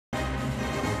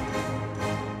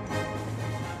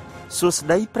សួស្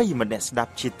តីប្រិយមិត្តអ្នកស្ដា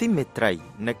ប់ជាទីមេត្រី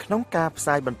នៅក្នុងការផ្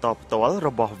សាយបន្តផ្ទាល់រ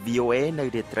បស់ VOA នៅ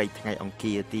រាត្រីថ្ងៃអង្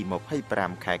គារទី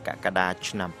25ខែកក្កដា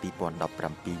ឆ្នាំ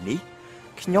2017នេះ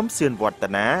ខ្ញុំសឿនវឌ្ឍ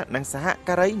នានិងសហ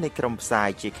ការីនៃក្រុមផ្សាយ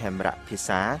ជាខេមរៈភា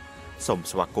សាសូម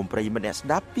ស្វាគមន៍ប្រិយមិត្តអ្នកស្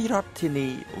ដាប់ពីរដ្ឋធានី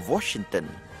Washington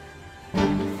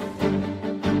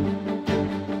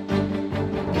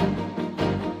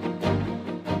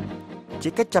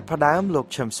ជាកិច្ចចាប់ផ្ដើមលោក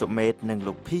ឈឹមសុមេតនិង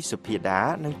លោកភីសុភាដា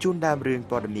នឹងជួនដើមរឿង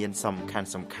ព័ត៌មានសំ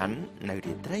ខាន់នៅ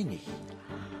រាត្រីនេះ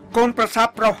កូនប្រសា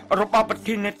ប្រុសរបស់ប្រ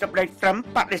ធានាធិបតីត្រឹម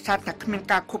បដិសេធថាគ្មាន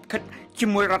ការខុបខិតជា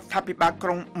មួយរដ្ឋាភិបាលក្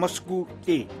រុងម៉ូស្គូ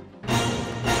ទេ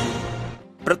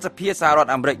ព្រឹទ្ធសភាសហរដ្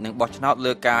ឋអាមេរិកនឹងបោះឆ្នោត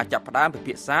លើការចាប់ផ្ដើមពិ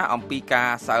ភាក្សាអំពីការ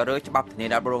សើរើច្បាប់ធានា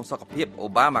រ៉ាប់រងសុខភាព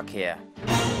Obamacare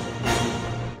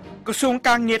ក្រសួង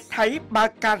ការងារថៃបើក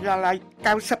ការិយាល័យ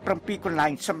97កន្លែ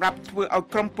ងសម្រាប់ធ្វើឲ្យ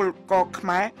ក្រុមពលករខ្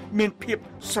មែរមានភាព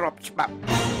ស្របច្បាប់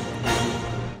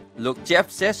លោក Jeff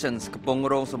Sessions កំពុង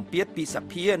រងសម្ពាធពីស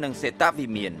ភានិងសេតាវិ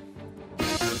មាន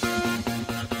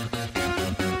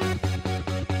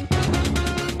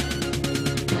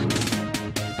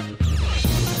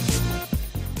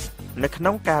នៅក្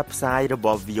នុងការផ្សាយរប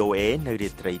ស់ VOA នៅរា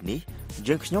ត្រីនេះ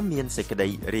យើងខ្ញុំមានសេចក្តី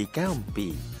រាយការណ៍អំពី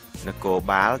នគរ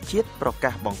បាលជាតិប្រកា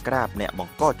សបង្ក្រាបអ្នកប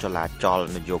ង្កចលាចល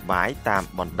នយោបាយតាម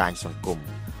បណ្ដាញសង្គម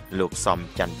លោកសំ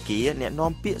ច័ន្ទគាអ្នក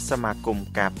នាំពាក្យសមាគម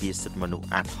ការពារសិទ្ធិមនុស្ស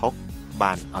អាត6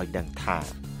បានឲ្យដឹងថា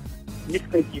នេះ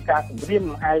គឺជាការគម្រាម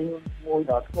កំហែងមួយ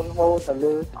ដ៏ធ្ងន់ធ្ងរទៅ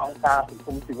លើអង្គការសង្គ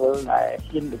មស៊ីវិលដែល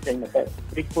ហ៊ានបញ្ចេញមតិ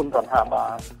រិះគន់រដ្ឋាភិបា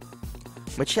ល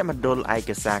មជ្ឈមណ្ឌលឯ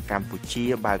កសារកម្ពុជា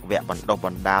បើកវគ្គបណ្ដុះប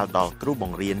ណ្ដាលដល់គ្រូប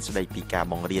ង្រៀនស្ដីពីការ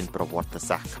បង្រៀនប្រវត្តិ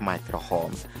សាស្ត្រខ្មែរក្រហម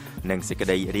និងសេចក្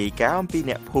តីរាយការណ៍អំពី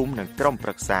អ្នកភូមិនិងក្រុមប្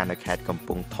រឹក្សានៅខេត្តកំព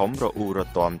ង់ធំរអ៊ូរ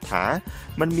ទាំថា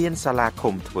មិនមានសាលា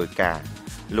ឃុំធ្វើការ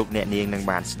លោកអ្នកនាងនឹង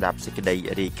បានស្ដាប់សេចក្តី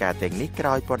រាយការណ៍ទាំងនេះក្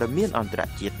រោយព័ត៌មានអន្តរ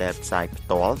ជាតិដែលផ្សាយផ្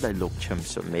ទាល់ដោយលោកឈឹម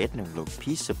សុមេតនិងលោក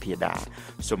ភីសុភាដា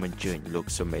សូមអញ្ជើញលោក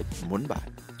សុមេតមុនបាទ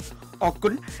អរគុ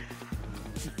ណ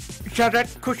Jared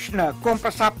Kushner កូនប្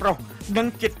រសាប្រុសនិង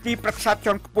ជាទីប្រឹក្សា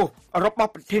ជាន់ខ្ពស់រប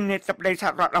ស់ប្រធានាធិបតីសហ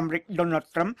រដ្ឋអាមេរិក Donald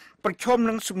Trump ប្រឈម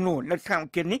នឹងសំណួរនៅថ្ងៃអ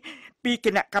ង្គារនេះពីគ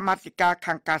ណៈកម្មាធិការ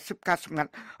ខាងការស៊ើបការសម្ងា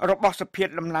ត់របស់សភា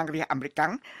តំណាងរាស្ត្រអាមេរិក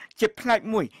ជាផ្នែក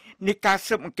មួយនៃការ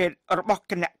ស៊ើបអង្កេតរបស់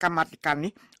គណៈកម្មាធិការ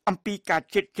នេះអំពីការ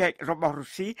ជិតចែករបស់រុ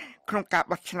ស្ស៊ីក្នុងការ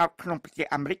បោះឆ្នោតក្នុងប្រទេស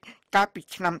អាមេរិកកាលពី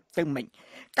ឆ្នាំទៅមិញ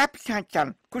កាលពីថ្ងៃច័ន្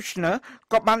ទ Kushner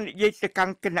ក៏បាននិយាយទៅកា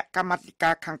ន់គណៈកម្មាធិកា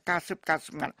រខាងការស៊ើបការស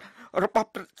ម្ងាត់របស់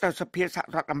ប្រធានសភាសហ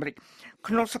រដ្ឋអាមេរិក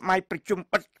ក្នុងសម័យប្រជុំ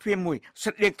បិទទ្វារមួយ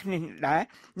ស្តីគ្នានេះដែរ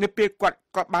នៅពេលគាត់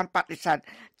ក៏បានបដិសេធ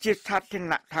ជាសាធារ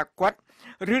ណៈថាគាត់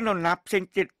ឬនរណាផ្សេង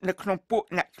ទៀតនៅក្នុងពួក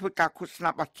អ្នកធ្វើការឃោសនា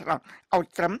បោះឆ្នោតឲ្យ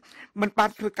ត្រឹមមិនបាន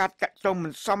ធ្វើការតាក់ទងមិ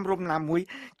នសមរម្យណាមួយ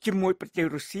ជាមួយប្រទេស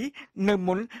រុស្ស៊ីនៅ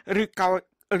មុនឬ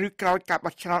ក្រោយការ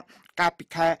បោះឆ្នោតកាលពី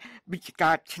ខែវិច្ឆិកា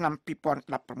ឆ្នាំ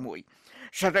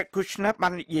2016Jared Kushner បា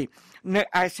ននិយាយនៅ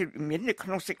ឯសិទ្ធិមាននៅក្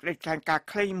នុងសេចក្តីថ្លែងការណ៍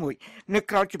ខ្លីមួយនៅ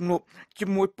ក្រៅជំនួបជា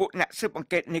មួយពួកអ្នកស៊ើបអង្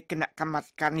កេតនៃគណៈកម្មា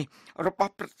ធិការនេះរប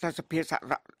ស់ប្រធានសភាសហ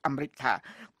រដ្ឋអាមេរិកថា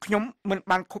ខ្ញុំមិន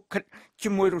បានខុបខិតជា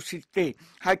មួយរុស្ស៊ីទេ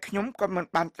ហើយខ្ញុំក៏មិន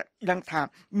បានដឹងថា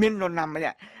មាននរណាម្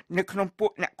នាក់នៅក្នុងពួ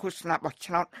កអ្នកឃោសនាបោះ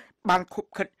ឆ្នោតបានខុប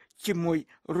ខិតជាមួយ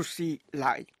រុស្ស៊ី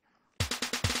ឡើយ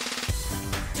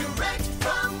Direct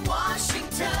from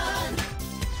Washington,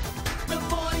 the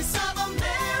voice of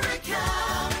America,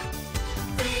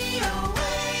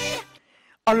 VOA.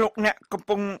 អរលោកអ្នកកំ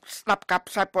ពុងស្ដាប់ការ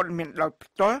ផ្សាយព័ត៌មានដោយ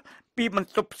ផ្ទាល់ពីបន្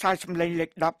ទប់ផ្សាយសម្លេងលេខ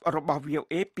10របស់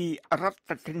VOA ពីរដ្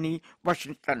ឋធានី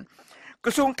Washington ក្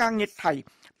រសួងការងារថៃ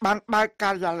បានបើកកា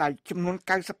រិយាល័យចំនួន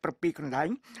97កន្លែង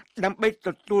ដើម្បីទ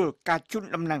ទួលការជូន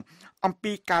ដំណឹងអំ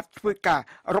ពីការធ្វើការ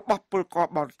របស់ពលករ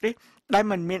បរទេសដែល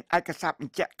មិនមានឯកសារប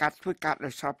ញ្ជាក់ការធ្វើការដោ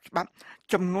យស្របច្បាប់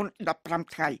ចំនួន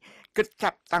15ថ្ងៃគិតចា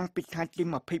ប់តាំងពីថ្ងៃទី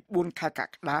24ខែក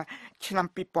ក្កដាឆ្នាំ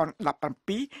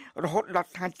2017រហូតដល់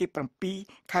ថ្ងៃទី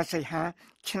7ខែសីហា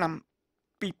ឆ្នាំ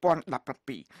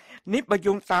2017នេះបើ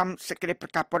យោងតាមសេចក្តីប្រ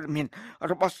កាសព័ត៌មាន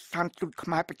របស់ស្ថានទូតខ្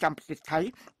មែរប្រចាំប្រទេសថៃ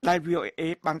ដែល VOA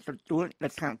បានទទួលនៅ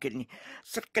ថ្ងៃអង្គារនេះ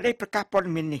សេចក្តីប្រកាសព័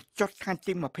ត៌មាននេះចុះថ្ងៃ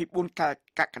ទី24ខែ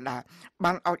កក្កដា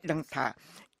បានឲ្យដឹងថា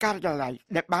ការិយាល័យ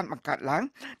ដែលបានបង្កើតឡើង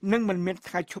នឹងមិនមាន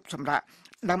ថ្ងៃឈប់សម្រាក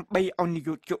ដើម្បីឲ្យនិ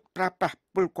យោជកប្រើប្រាស់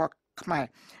ពលករខ្មែរ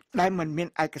ដែលមិនមាន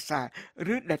ឯកសារ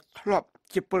ឬដែលធ្លាប់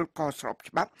ជាពលករស្រប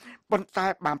ច្បាប់ប៉ុន្តែ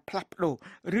បានផ្លាស់ប្ដូ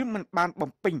រឬមិនបាន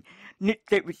បំពេញនី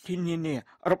តិវិធីនានា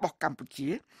របស់កម្ពុជា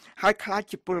ហើយក្លាយ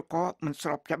ជាពលករមិនស្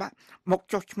របច្បាប់មក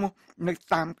ចុះឈ្មោះនៅ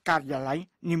តាមការិយាល័យ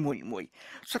នីមួយៗ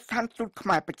ស្ថានទូតខ្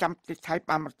មែរប្រចាំប្រទេសថៃ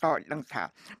បានបន្តឲ្យដឹងថា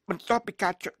បន្ទាប់ពីកា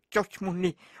រចុះឈ្មោះ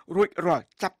នេះរួចរាល់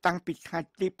ចាប់តាំងពីថ្ងៃ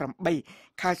ទី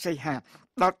8ខែសីហា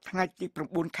ដល់ថ្ងៃទី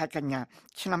9ខែកញ្ញា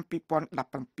ឆ្នាំ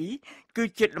2017គឺ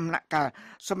ជាដំណាក់កាល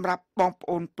សម្ សម្រាប់បងប្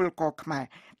អូនពលករខ្មែរ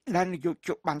ដែលនយោជ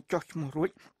កបានចុះឈ្មោះរួច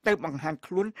ទៅបង្ហាញ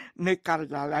ខ្លួននៅការិ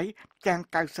យាល័យទាំង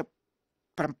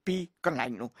97កន្លែ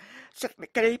ងនោះសេច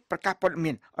ក្តីប្រកាសព័ត៌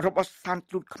មានរបស់ស្ថាន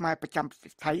ទូតខ្មែរប្រចាំប្រទេ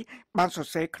សថៃបានសរ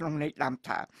សេរក្នុងន័យដើម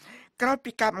ថាក្រោយ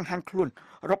ពីការបង្ហាញខ្លួន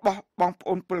របស់បងប្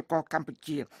អូនពលករកម្ពុ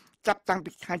ជាចាប់តាំង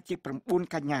ពីថ្ងៃទី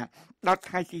9កញ្ញាដល់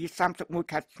ថ្ងៃទី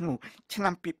31ខែធ្នូឆ្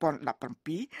នាំ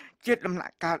2017ជាដំណា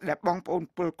ក់កាលដែលបងប្អូន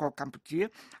ពលករកម្ពុជា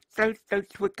ត្រូវទៅ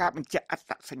ធ្វើការបញ្ជាក់អត្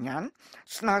តសញ្ញាណ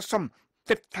ស្នើសុំ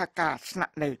ទិដ្ឋាការស្នា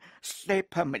ក់នៅ Stay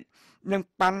Permit និង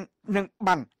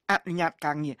បានអនុញ្ញាត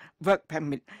ការងារ Work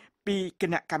Permit ពីគ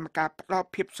ណៈកម្មការផ្ដល់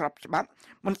ភាពស្របច្បាប់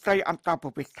មន្ត្រីអន្តរប្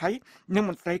រវេសន៍ថៃនិង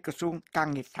មន្ត្រីក្រសួងការ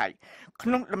ងារថៃក្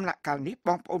នុងដំណាក់កាលនេះប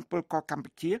ងប្អូនពលករកម្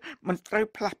ពុជាមិនត្រូវ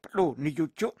ផ្លាស់ប្ដូរនយោ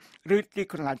ជកឬទី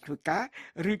កន្លែងធ្វើការ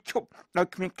ឬឈប់ដោយ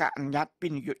គ្មានការអនុញ្ញាតពី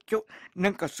នយោជកនិ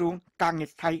ងក្រសួងការងា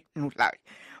រថៃនោះឡើយ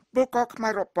ពលករខ្មែ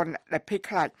ររាប់ពាន់នាក់ដែលភ័យ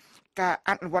ខ្លាចការ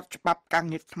អនុវត្តច្បាប់ការ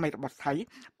ងារថ្មីរបស់ថៃ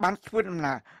បានធ្វើដំ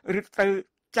ណើរឬទៅ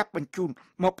ចាប់បញ្ជូន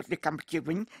មកប្រទេសកម្ពុជា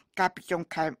វិញកាលពីចុង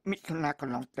ខែមិថុនាក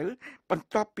ន្លងទៅបន្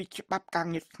ទាប់ពីច្បាប់ការ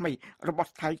ងារថ្មីរប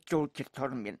ស់ថៃចូលជាធ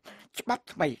រមានច្បាប់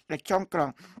ថ្មីដែលចងក្រង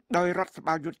ដោយរដ្ឋ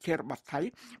បាលយោធារបស់ថៃ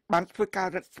បានធ្វើការ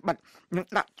រឹតបន្តឹងនិង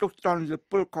ដាក់ទោសទណ្ឌលើ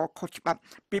ពលករខុសច្បាប់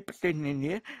ពីប្រទេសនា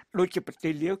នាដូចជាប្រទេ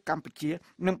សលាវកម្ពុជា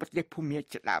និងប្រទេសភូមា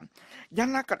ជាដើមយ៉ាង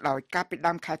ណាក៏ដោយកាលពី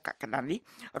ដើមខែកក្កដានេះ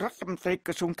រដ្ឋមន្ត្រី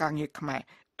ក្រសួងការងារខ្មែរ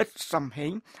ឥតសំហេ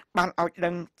ងបានឲ្យ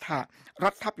ដឹងថារ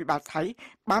ដ្ឋាភិបាលថៃ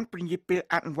បានពន្យាពេល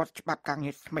អនុវត្តច្បាប់ការ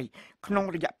ងារថ្មីក្នុង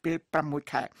រយៈពេល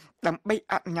6ខែដើម្បី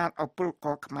អនុញ្ញាតឲ្យពលក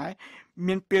រខ្មែរ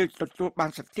មានពេលទទួលបា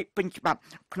នសិទ្ធិពេញច្បាប់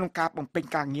ក្នុងការបំពេញ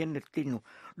ការងារនៅទីនោះ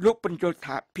លោកបញ្យល់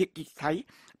ថាភាគីថៃ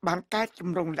បានកែត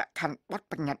ម្រង់លក្ខខណ្ឌបទ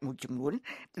បញ្ញត្តិមួយចំនួន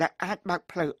ដែលអាចបើក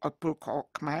ផ្លូវឲ្យពលករ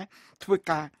ខ្មែរធ្វើ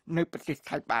ការនៅប្រទេស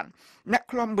ថៃបានអ្នក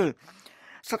ខ្លំមើល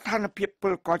ស្ថានភាពព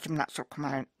លករចំណាក់ស្រុកខ្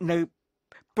មែរនៅ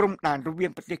ព្រំដែនរវា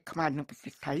ងប្រទេសខ្មែរនិងប្រទេ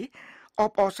សថៃអ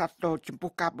បអរសាទរចំ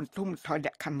ពោះការបន្ធូរបន្ថយល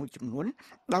ក្ខខណ្ឌមួយចំនួន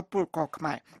ដល់ពលករខ្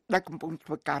មែរដែលកំពុងធ្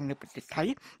វើការនៅប្រទេសថៃ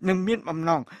និងមានបំ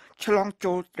ណងឆ្លង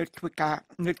ចូលទៅធ្វើការ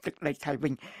នៅទឹកដីថៃវិ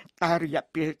ញតែរយៈ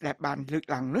ពេលដែលបានលើក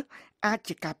ឡើងនេះអាច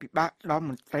ជាការពិបាកដល់ម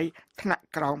ន្ត្រីថ្នាក់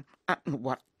ក្រោមអនុវ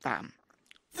ត្តតាម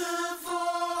The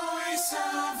Voice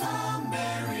of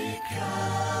America,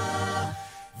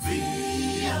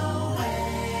 VOA.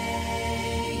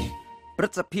 ព្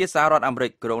រឹទ្ធសភាសហរដ្ឋអាមេរិ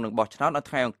កក្រុងនឹងបោះឆ្នោតនៅ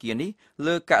ថ្ងៃអង្គារនេះ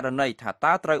លើករណីថា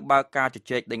តើត្រូវបើកការជ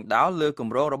ជែកដេញដោលលើគ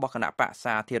ម្រោងរបស់គណៈបក្ស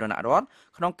សាធារណរដ្ឋ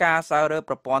ក្នុងការស្រាវជ្រាវ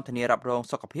ប្រព័ន្ធធានារ៉ាប់រង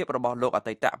សុខភាពរបស់លោកអ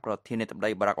តីតប្រធានាធិបតី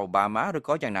Barack Obama ឬ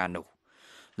ក៏យ៉ាងណានោះ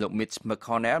លោក Mitch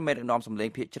McConnell មេដឹកនាំសម្លេង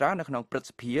ភាគច្រើននៅក្នុងព្រឹទ្ធ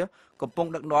សភាកំពុង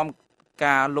ដឹកនាំ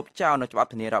ការលុបចោលនៅច្បាប់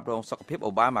ធានារ៉ាប់រងសុខភាព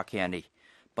Obamacare នេះ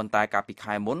ប៉ុន្តែកាលពី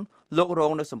ខែមុនលោករ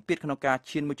ងនៅសម្ពាធក្នុងការ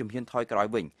ឈានមួយជំហានថយក្រោយ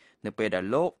វិញនៅពេលដែល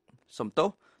លោកសំទោស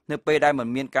នៅពេលដែលមិន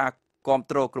មានការគ្រប់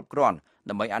គ្រងគ្រប់គ្រាន់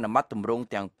ដើម្បីអនុម័តទម្រង់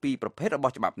ទាំងពីរប្រភេទរប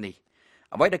ស់ច្បាប់នេះ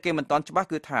អ្វីដែលគេមិនទាន់ច្បាស់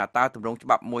គឺថាតើទម្រង់ច្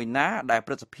បាប់មួយណាដែល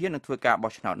ព្រឹទ្ធសភានឹងធ្វើការ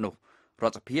បោះឆ្នោតនោះរ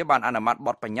ដ្ឋសភាបានអនុម័តប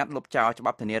ទបញ្ញត្តិលុបចោលច្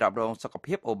បាប់ធានារ៉ាប់រងសុខ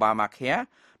ភាព Obamacare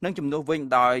និងជំនួសវិញ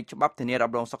ដោយច្បាប់ធានារ៉ា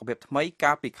ប់រងសុខភាពថ្មី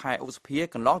កាលពីខែឧសភា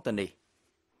កន្លងទៅនេះ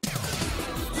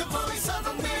The Voice of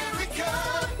America,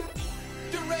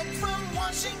 direct from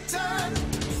Washington,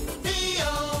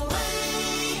 VOA.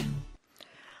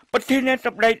 ប្រធានា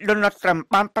ធិបតី Donald Trump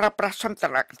បានប្រើប្រាស់សន្ទ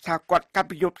រកថាគាត់កាល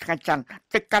ពីយប់ថ្ងៃច័ន្ទ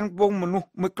ទៅកាន់វងមនុស្ស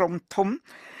មួយក្រុមធំ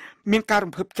មានការ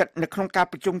រំភើបចិត្តនៅក្នុងការ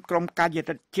ប្រជុំក្រុមការយារ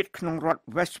ដ្ឋជាតិក្នុងរដ្ឋ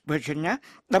West Virginia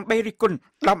ដើម្បីរិះគន់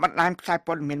ដល់បណ្ដាញផ្សាយ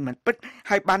ព័ត៌មានមិនពិត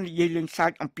ហើយបាននិយាយលេងសើ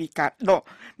ចអំពីការដក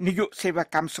នាយកសេវា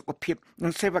កម្មសុខភាពនិ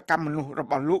ងសេវាកម្មមនុស្សរ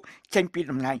បស់លោកចេញពី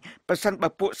តំណែងប្រសិនបើ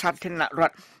ពួកសាធារណរ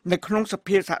ដ្ឋនៅក្នុងស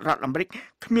ភាសហរដ្ឋអាមេរិក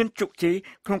គ្មានជោគជ័យ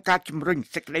ក្នុងការជំរុញ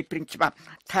សេចក្តីព្រាងច្បាប់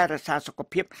ថែរក្សាសុខ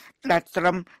ភាពដែលត្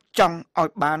រឹមចង់ឲ្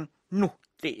យបាននោះ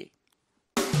ទេ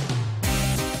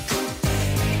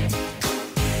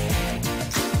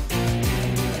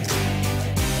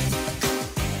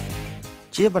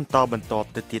ជាបន្ត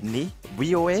ទៅទៀតនេះ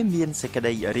VOA មានសេចក្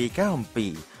តីរាយការណ៍អំពី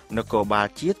នគរបាល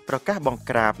ជាតិប្រកាសបង្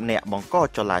ក្រាបអ្នកបង្ក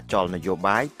ចលាចលនយោ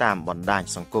បាយតាមបណ្ដាញ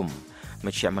សង្គមម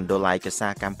ជ្ឈមណ្ឌលឯកសា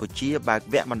រកម្ពុជាបើក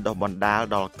វគ្គបណ្ដុះបណ្ដាល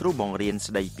ដល់គ្រូបង្រៀន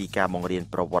ស្ដីពីការបង្រៀន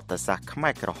ប្រវត្តិសាស្ត្រខ្មែ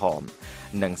រក្រហម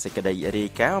និងសេចក្តីរាយ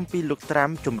ការណ៍អំពីលោកត្រាំ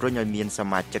ជំរុញឲ្យមានស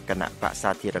មាជិកគណៈបក្ស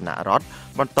សាធារណរដ្ឋ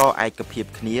បន្តឯកភាព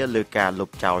គ្នាលើការលុប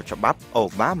ចោលច្បាប់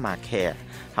Obamacare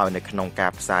ហើយនៅក្នុងកា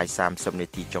រផ្សាយ30នា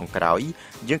ទីចុងក្រោយ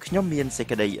យើងខ្ញុំមានសេច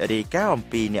ក្តីរាយការណ៍អំ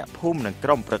ពីអ្នកភូមិនិងក្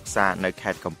រុមប្រឹក្សានៅ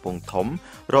ខេត្តកំពង់ធំ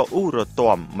រអ៊ូរ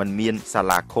ទាំមិនមានសា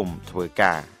លាឃុំធ្វើ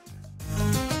ការ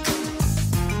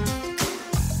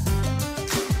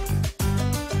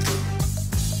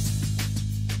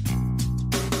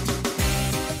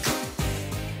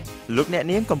លោកអ្នក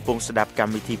នាងកំពុងស្ដាប់ក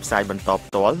ម្មវិធីផ្សាយបន្ត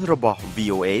ផ្ទាល់របស់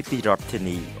VOA ពីរដ្ឋធា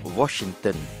នី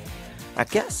Washington អ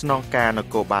គ្គស្នងការន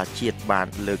គរបាលជាតិបាន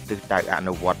លើកទិសដៅអ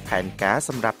នុវត្តផែនការស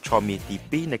ម្រាប់ឆមាសទី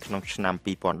2នៅក្នុងឆ្នាំ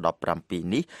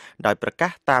2017នេះដោយប្រកា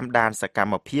សតាមដានសក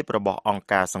ម្មភាពរបស់អង្គ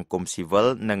ការសង្គមស៊ីវិល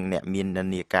និងអ្នកមាននិ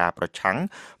ន្នាការប្រឆាំង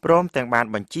ព្រមទាំងបាន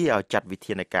បញ្ជាឲ្យចាត់វិ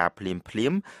ធានការភ្លា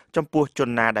មៗចំពោះជន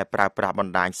ណាដែលប្រើប្រាស់ប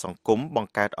ណ្ដាញសង្គមប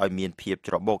ង្កើតឲ្យមានភាព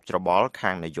ច្របូកច្របល់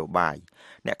ខាងនយោបាយ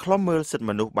អ្នកខ្លំមើលសិទ្ធិ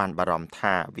មនុស្សបានបារម្ភ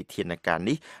ថាវិធានការ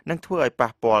នេះនឹងធ្វើឲ្យ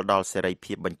ប៉ះពាល់ដល់សេរី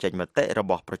ភាពបញ្ចេញមតិរ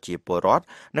បស់ប្រជាពលរដ្ឋ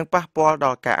និងប៉ះពាល់ដ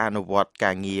ល់ការអនុវត្ត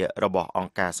ការងាររបស់អ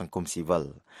ង្គការសង្គមស៊ីវិល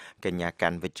កញ្ញាកា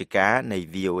ន់វិជ្ជការនៃ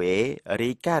VOA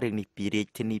រាយការណ៍រឿងនេះពីរាជ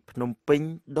ធានីភ្នំពេញ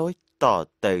ដូចត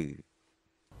ទៅ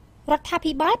រដ្ឋា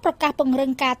ភិបាលប្រកាសពង្រឹ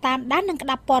ងការតាមដាននិងក្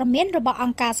តាប់ព័ត៌មានរបស់អ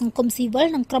ង្គការសង្គមស៊ីវិល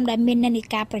និងក្រុមដែលមាននិន្នា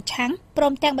ការប្រឆាំងព្រ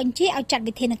មទាំងបញ្ជាឲ្យចាត់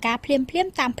វិធានការភ្លាមៗ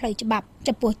តាមផ្លូវច្បាប់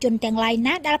ចំពោះជនទាំងឡាយ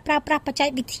ណាដែលប្រើប្រាស់បច្ចេក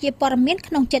វិទ្យាព័ត៌មាន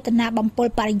ក្នុងចេតនាបំពុល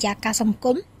បរិយាកាសសង្គ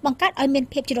មបង្កើតឲ្យមាន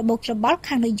ភាពច្របូកច្របល់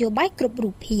ខាងនយោបាយគ្រប់រូ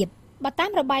បភាពបើតា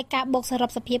មរបាយការណ៍បូកសរុប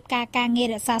សភាពការងារ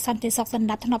រក្សាសន្តិសុខសណ្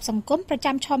ដាប់ធ្នាប់សង្គមប្រ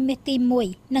ចាំឆមាសទី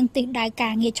1និងទិសដៅកា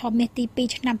រងារឆមាសទី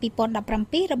2ឆ្នាំ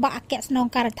2017របស់អគ្គស្នង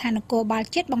ការដ្ឋាននគរបាល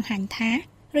ជាតិបង្ហាញថា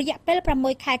រយៈពេល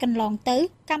6ខែកន្លងទៅ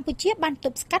កម្ពុជាបានទ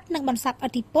ប់ស្កាត់និងបន្សាបឥ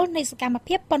ទ្ធិពលនៃសកម្ម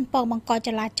ភាពប៉ុនប៉ងបង្កច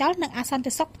លាចលនិងអសន្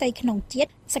តិសុខផ្ទៃក្នុងជាតិ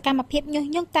សកម្មភាពញុះ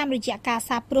ញង់តាមរយៈការ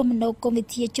សាបព្រោះមនោគមវិ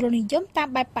ជ្ជាជ្រុលនិយមតាម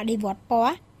បែបបដិវត្តព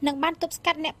ណ៌និងបានទប់ស្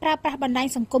កាត់អ្នកប្រើប្រាស់បណ្ដាញ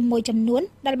សង្គមមួយចំនួន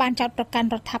ដែលបានចោទប្រកាន់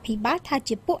រដ្ឋាភិបាលថា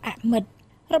ជាពួកអមិត្ត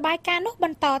របាយការណ៍នោះប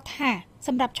ន្តថាស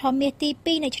ម្រាប់ឆមាសទី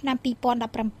2នៃឆ្នាំ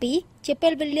2017ជាពេ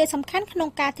លវេលាសំខាន់ក្នុង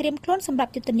ការត្រៀមខ្លួនសម្រា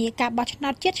ប់យុទ្ធនាការបោះឆ្នោ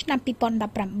តជាតិឆ្នាំ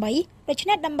2018ដូច្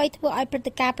នេះដើម្បីធ្វើឲ្យព្រឹត្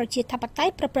តិការណ៍ប្រជាធិបតេយ្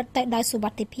យប្រព្រឹត្តទៅដោយសុវ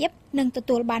ត្ថិភាពនិងទ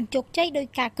ទួលបានជោគជ័យដោយ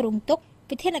ការគ្រោងទុក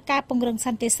វិធានការពង្រឹងស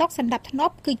ន្តិសុខសណ្ដាប់ធ្នា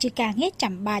ប់គឺជាការងារ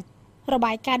ចាំបាច់រ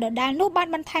បាយការណ៍ដដែលនោះបាន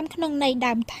បន្ថែមក្នុងន័យ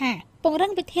ដើមថាពង្រឹ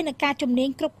ងវិធានការជំនាញ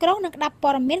គ្រប់គ្រងនិងក្តាប់ព័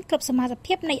ត៌មានគ្រប់សមា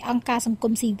ជិកនៃអង្គការសង្គ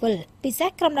មស៊ីវិលពិសេស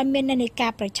ក្រុមដែលមាននិន្នាកា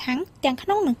រប្រឆាំងទាំងក្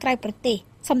នុងនិងក្រៅប្រទេស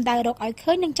សម្ដៅរកឲ្យ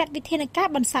ឃើញនឹងចាត់វិធានការ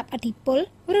បន្សាបឥទ្ធិពល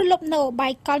ឬលុបនៅអបា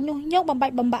យកលញុះញង់បំបា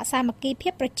ច់បំបាក់សាមគ្គីភា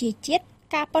ពប្រជាជាតិ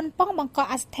ការប៉ុនប៉ងបង្ក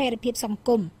អស្ថិរភាពសង្គ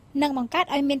មនិងបង្កើត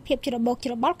ឲ្យមានភាពច្របូក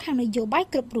ច្របល់ខាងនយោបាយ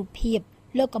គ្រប់រូបភាព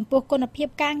លើកកម្ពស់គុណភាព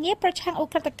ការងារប្រឆាំងឧ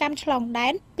ក្រិដ្ឋកម្មឆ្លងដែ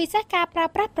នពិសេសការប្រើ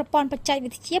ប្រាស់ប្រព័ន្ធបច្ចេក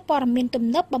វិទ្យាព័ត៌មានទំ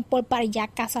នើបបំពុលបរិយា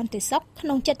កាសសន្តិសុខក្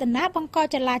នុងចេតនាបង្ក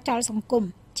ចលាចលសង្គម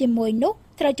ជាមួយនោះ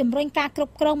ត្រូវជំរុញការគ្រ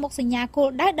ប់គ្រងមុខសញ្ញាគោល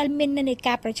ដៅដែលមាននិន្នា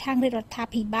ការប្រឆាំងរាជរដ្ឋា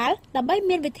ភិបាលដើម្បី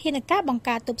មានវិធានការបង្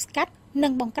ការទប់ស្កាត់និ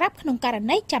ងបង្ក្រាបក្នុងករ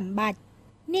ណីចាំបាច់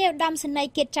នាយឧត្តមសេនី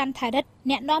យ៍គៀតច័ន្ទថារិទ្ធ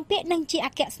អ្នកនាំពាក្យនិងជាអ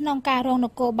គ្គស្នងការរងន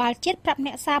គរបាលជាតិប្រាប់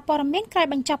អ្នកសារព័ត៌មានក្រោយ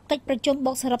បញ្ចប់កិច្ចប្រជុំ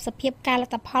បូកសរុបសភាពការល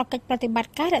ទ្ធផលកិច្ចប្រតិបត្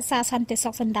តិការរក្សាសន្តិសុ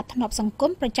ខសណ្ដាប់ធ្នាប់សង្គ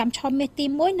មប្រចាំឆមាសទី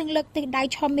1និងលើកទិសដៅ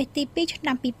ឆមាសទី2ឆ្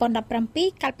នាំ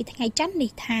2017កាលពីថ្ងៃច័ន្ទ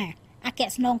នេះថាអគ្គ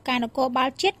ស្នងការនគរបាល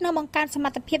ជាតិនៅបង្កើនសម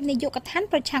ត្ថភាពនាយកដ្ឋាន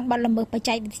ប្រឆាំងបទល្មើសបច្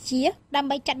ចេកវិទ្យាដើម្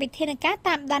បីចាត់វិធានការ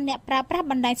តាមដានអ្នកប្រើប្រាស់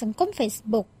បណ្ដាញសង្គម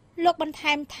Facebook លោកបន្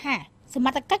ថែមថាសម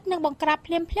ត្ថកិច្ចនឹងបង្ក្រាប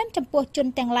ភ្លាមៗចំពោះជន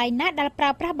ទាំងឡាយណាដែលប្រើ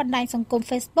ប្រាស់បណ្ដាញសង្គម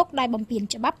Facebook ដោយបំពាន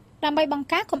ច្បាប់ដើម្បីបង្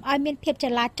ការកុំឲ្យមានភាពច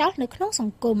លាចលនៅក្នុងស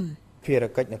ង្គមភារ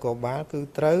កិច្ចនគរបាលគឺ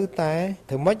ត្រូវតែ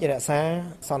ធ្វើម៉េចរក្សា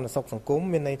សន្តិសុខសង្គម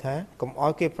មានន័យថាកុំឲ្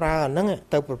យគេប្រើអាហ្នឹង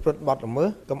ទៅប្រព្រឹត្តបទល្មើស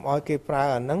កុំឲ្យគេប្រើ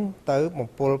អាហ្នឹងទៅបំ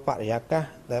ពុលបរិយាកាស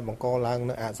ដែលបង្កឡើង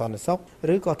នូវអសន្តិសុខ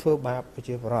ឬក៏ធ្វើបាបប្រ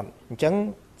ជាពលរដ្ឋអញ្ចឹង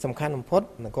សំខាន់បំផុត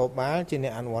នគរបាលជាអ្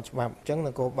នកអនុវត្តច្បាប់អញ្ចឹងន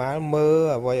គរបាលមើល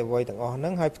អ្វីទាំងអស់ហ្នឹ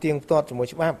ងឲ្យផ្ទៀងផ្ទាត់ជាមួយ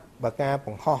ច្បាប់បើការប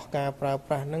ង្ហោះការប្រើ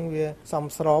ប្រាស់ហ្នឹងវាសម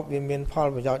ស្របវាមានផល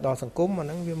ប្រយោជន៍ដល់សង្គមអាហ្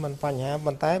នឹងវាមិនបញ្ហា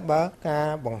ប៉ុន្តែបើការ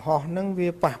បង្ហោះហ្នឹងវា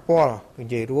ប៉ះពាល់និ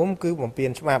យាយរួមគឺបំពាន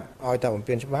ច្បាប់ឲ្យតែបំ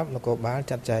ពានច្បាប់នគរបាល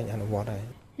ចាត់ចែងអនុវត្តហើយ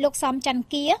លោកសំច័ន្ទ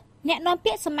គាអ្នកនាំ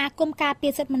ពាក្យសមាគមការពា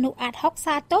រសិទ្ធិមនុស្សអាត60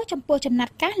សាទរចំពោះចំណា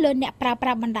ត់ការលើអ្នកប្រើប្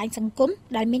រាស់បណ្ដាញសង្គម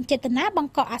ដែលមានចេតនាប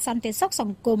ង្កអសន្តិសុខស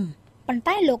ង្គមប៉ុន្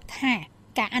តែលោកថា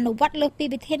ការអនុវត្តលើសពី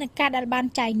វិធានការដែលបាន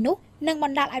ចែងនោះនឹងប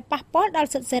ណ្ដាលឲ្យប៉ះពាល់ដល់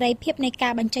សិទ្ធិសេរីភាពនៃកា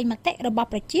របញ្ចេញមតិរបស់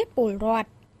ប្រជាពលរដ្ឋ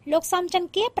លោកសំច័ន្ទ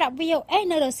គាប្រាប់ VOA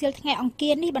នៅរសៀលថ្ងៃអង្គា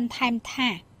រនេះបន្ថែមថា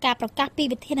ការប្រកាសពី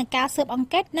វិធានការស៊ើបអង្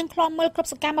កេតនិងឃ្លាំមើលគ្រប់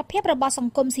សកម្មភាពរបស់ស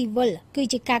ង្គមស៊ីវិលគឺ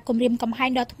ជាការគំរាមកំហែង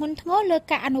ដ៏ធ្ងន់ធ្ងរលើ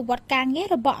ការអនុវត្តការងារ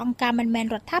របស់អង្គការមិនមែន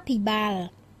រដ្ឋាភិបាល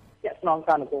ជាស្នង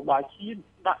ការនគរបាលជាតិ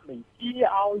ដាក់បញ្ជា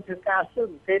ឲ្យធ្វើការស៊ើប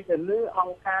អង្កេតទៅលើអ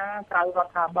ង្គការក្រៅរ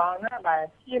ដ្ឋាភិបាលណាដែល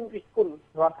ហ៊ានរិះគន់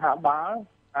រដ្ឋាភិបាល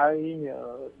ហើយ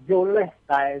យល់ទេ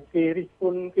តែគេរិះគ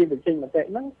ន់គេបញ្ចេញមតិ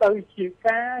ហ្នឹងទៅជា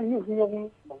ការញុះញង់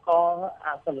បង្កអ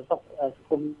សន្តិសុខសង្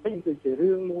គមវិញគឺជា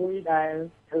រឿងមួយដែល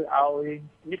ធ្វើឲ្យ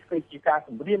នេះគឺជាការគ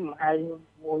ម្រាមកំហែង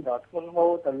មួយដ៏ធ្ងន់ធ្ង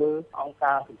រទៅលើអង្គ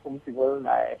ការសង្គមស៊ីវិល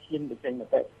ដែលហ៊ានបញ្ចេញម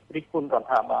តិរិះគន់រដ្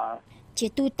ឋាភិបាលជា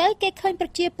ទូទៅគេឃើញប្រ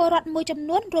ជាពលរដ្ឋមួយចំ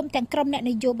នួនរួមទាំងក្រុមអ្នក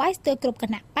នយោបាយស្ទើរគ្រប់គ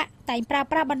ណៈបកតែងប្រើ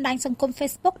ប្រាស់បណ្ដាញសង្គម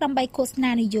Facebook ដើម្បីឃោស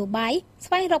នានយោបាយ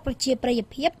ស្វែងរកប្រជាប្រិយ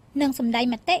ភាពនិងសម្ដែង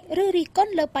មតិឬរិះគ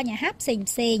ន់លើបញ្ហាផ្សេ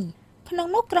ងៗ ក្នុង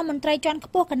នោះក្រុមមន្ត្រីជាន់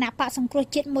ខ្ពស់គណៈបកសង្គ្រោះ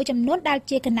ជាតិមួយចំនួនដែល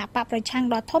ជាគណៈបកប្រឆាំង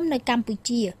ដ៏ធំនៅកម្ពុ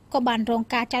ជាក៏បានរង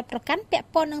ការចោទប្រកាន់ពាក់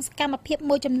ព័ន្ធនឹងសកម្មភាព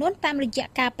មួយចំនួនតាមរយៈ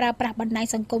ការប្រើប្រាស់បណ្ដាញ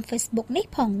សង្គម Facebook នេះ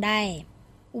ផងដែរ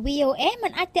VOA មិ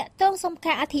នអាចតាក់ទងសុំ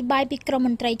ការអធិប្បាយពីក្រុមម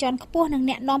ន្ត្រីជាន់ខ្ពស់និង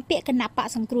អ្នកនាំពាក្យគណៈបក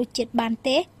សង្គ្រោះជាតិបាន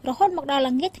ទេរហូតមកដល់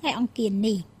ល្ងាចថ្ងៃអង្គារ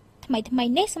នេះថ្មី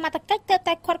នេះសមត្ថកិច្ចទើប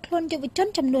តែឃាត់ខ្លួនយុវជន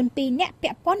ចំនួន2នាក់ពា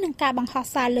ក់ព័ន្ធនឹងការបង្ហោះ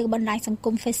សារលើបណ្ដាញសង្គ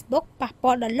ម Facebook ប៉ះពា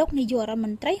ល់ដល់លោកនាយករដ្ឋម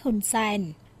ន្ត្រីហ៊ុនសែន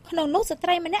ក្នុងនោះស្ត្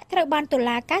រីម្នាក់ត្រូវបានតុ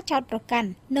លាការចោទប្រកាន់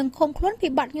និងឃុំខ្លួនពី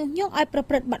បទញុះញង់ឲ្យប្រ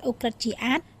ព្រឹត្តបទឧក្រិដ្ឋជា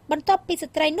អាតបន្ទាប់ពី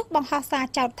ស្ត្រីនោះបង្ហោះសារ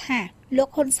ចោទថាលោក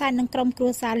ហ៊ុនសែននិងក្រុមគ្រួ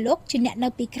សារលោកជាអ្នកនៅ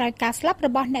ពីក្រោយការស្លាប់រ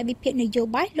បស់អ្នកវិភាគនយោ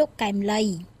បាយលោកកែមលី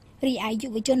រីឯយុ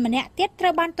វជនម្នាក់ទៀតត្រូ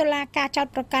វបានតុលាការចោទ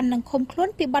ប្រកាន់និងឃុំខ្លួន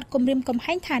ពីបទគំរាមកំ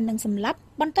ហែងថានឹងសម្លាប់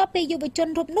បន្ទាប់ពីយុវជន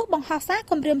រូបនោះបង្ហោះសារ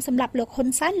គំរាមសម្លាប់លោកហ៊ុន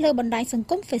សែនលើបណ្ដាញសង្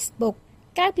គម Facebook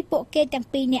ក្រៅពីពួកគេទាំង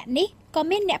ពីរនាក់នេះក៏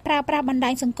មានអ្នកប្រើប្រាស់បណ្ដា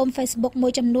ញសង្គម Facebook មួ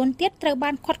យចំនួនទៀតត្រូវ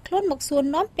បានឃាត់ខ្លួនមកសួរ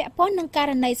នាំពាក់ព័ន្ធនឹងក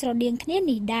រណីស្រដៀងគ្នា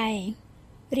នេះដែរ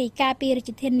រាយការណ៍ពីរា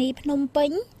ជធានីភ្នំពេញ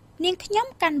នាងខ្ញុំ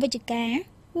កាន់វិជ្ជការ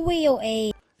VOA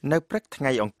នៅព្រឹកថ្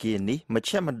ងៃអង្គារនេះមជ្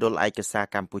ឈមណ្ឌលឯកសារ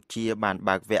កម្ពុជាបាន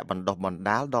បើកវគ្គបណ្ដុះបណ្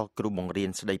ដាលដល់គ្រូបង្រៀន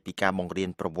ស្ដីពីការបង្រៀន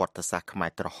ប្រវត្តិសាស្ត្រខ្មែ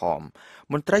រក្រហម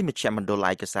មន្ត្រីមជ្ឈមណ្ឌល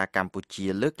ឯកសារកម្ពុជា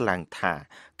លើកឡើងថា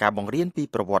ការបង្រៀនពី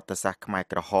ប្រវត្តិសាស្ត្រខ្មែរ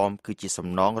ក្រហមគឺជាសំ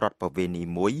ណងរដ្ឋប្បវេណី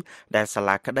មួយដែលសា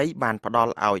លាក្ដីបានផ្ដ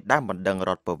ល់ឲ្យដើមបណ្ដឹង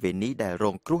រដ្ឋប្បវេណីដែលរ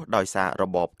ងគ្រោះដោយសាររ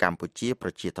បបកម្ពុជាប្រ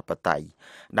ជាធិបតេយ្យ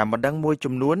ដើមបណ្ដឹងមួយ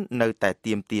ចំនួននៅតែ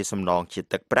ទាមទារសំណងជា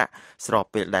ទឹកប្រាក់ស្រប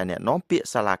ពេលដែលអ្នកនាំពាក្យ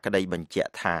សាលាក្ដីបញ្ជា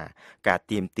ក់ថាការ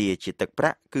ទាមទារជាទឹកប្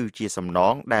រាក់គឺជាសំណ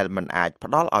ងដែលមិនអាច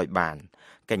ផ្ដល់ឲ្យបាន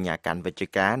កញ្ញាកាន់វិជ្ជ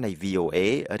ការនៃ VOA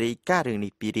រាយការណ៍រឿង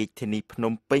នេះពីរាជធានីភ្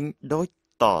នំពេញដូច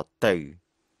តទៅ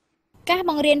ការ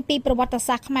បង្រៀនពីប្រវត្តិ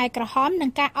សាស្ត្រខ្មែរក្រហមនិ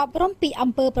ងការអប់រំពីអំ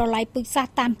ពើប្រល័យពូជសាស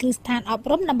ន៍តាមគ្រឹះស្ថានអប់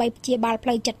រំដើម្បីព្យាបាលផ្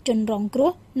លូវចិត្តជនរងគ្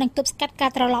រោះនិងទប់ស្កាត់កា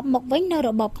រត្រឡប់មកវិញនៅរ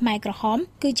បបខ្មែរក្រហម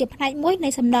គឺជាផ្នែកមួយនៃ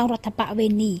សំណងរដ្ឋបវេ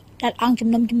ណីដែលអង្គជំ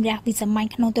នុំជម្រះវិសាមញ្ញ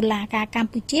ក្នុងតុលាការក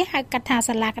ម្ពុជាហៅកាត់ថា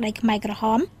សាលាក្ដីខ្មែរក្រហ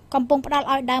មកំពុងផ្ដល់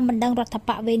ឲ្យដើមបណ្ដឹងរដ្ឋប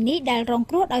វេណីដែលរង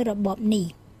គ្រោះដោយរបបនេះ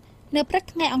នៅព្រឹក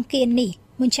ថ្ងៃអង្គារនេះ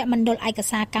មជ្ឈមណ្ឌលឯក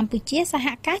សារកម្ពុជាសហ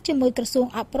ការជាមួយក្រសួង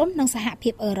អប់រំនិងសហភា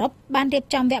ពអឺរ៉ុបបានរៀប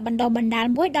ចំវគ្គបណ្ដុះបណ្ដាល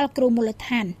មួយដល់គ្រូមូលដ្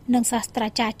ឋាននិងសាស្ត្រា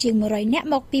ចារ្យជាង100នាក់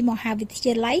មកពីមហាវិទ្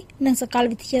យាល័យនិងសាកល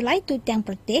វិទ្យាល័យទូទាំង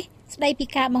ប្រទេសស្ដីពី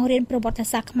ការបង្រៀនប្រវត្តិ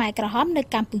សាស្ត្រខ្មែរក្រហមនៅ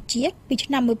កម្ពុជាពីឆ្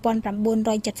នាំ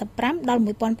1975ដល់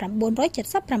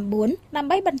1979ដើម្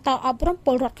បីបន្តអប់រំព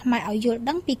លរដ្ឋខ្មែរឲ្យយល់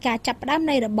ដឹងពីការចាប់ផ្ដើម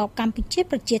នៃរបបកម្ពុជា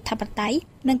ប្រជាធិបតេយ្យ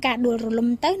និងការដួលរលំ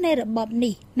ទៅនៃរបប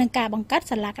នេះនិងការបង្កើត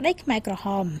សាលាក្ដីខ្មែរក្រហ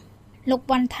មលោក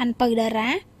វ៉ាន់ថាន់ពៅតារ៉ា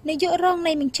នាយករង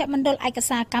នៃមជ្ឈមណ្ឌលឯក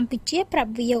សារកម្ពុជាប្រា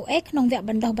ប់ VOA ក្នុងវគ្គ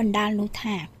បណ្ដុះបណ្ដាលនោះ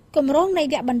ថាគម្រោងនៃវ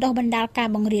គ្គបណ្ដុះបណ្ដាលការ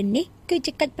បង្រៀននេះគឺ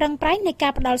ជាកិច្ចប្រឹងប្រែងនៃកា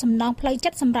រផ្ដល់សំណងផ្លូវចិ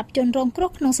ត្តសម្រាប់ជនរងគ្រោះ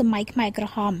ក្នុងសម័យខ្មែរក្រ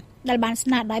ហមដែលបានស្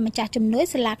នើដោយម្ចាស់ជំនួយ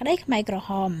សាលាក្ដីខ្មែរក្រហ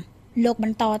មលោកប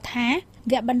ន្តថា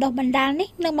វគ្គបណ្ដុះបណ្ដាលនេះ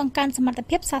នឹងបង្កើនសមត្ថ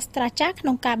ភាពសាស្ត្រាចារ្យក្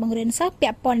នុងការបង្រៀនសិស្សពា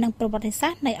ក់ព័ន្ធនឹងប្រវត្តិសា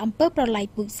ស្ត្រនៃអំពើប្រល័យ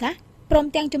ពូជសាសន៍ព្រម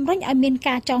ទាំងជំរុញឲ្យមាន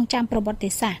ការចងចាំប្រវត្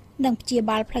តិសាស្ត្រនិងព្យា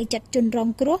បាលផ្លូវចិត្តជនរង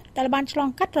គ្រោះដែលបានឆ្លង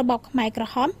កាត់របបខ្មែរក្រ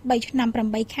ហម3ឆ្នាំ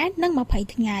8ខែនិង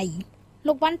20ថ្ងៃ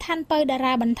លោកវ៉ាន់ថាន់ពៅតា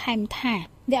រ៉ាបន្ថែមថា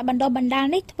វគ្គបណ្ដុះបណ្ដាល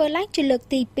នេះធ្វើឡើងជាលើក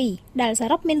ទី2ដែលស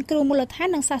រុបមានគ្រូមូលដ្ឋាន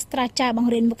និងសាស្ត្រាចារ្យប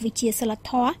ង្រៀនមុខវិជ្ជាសិល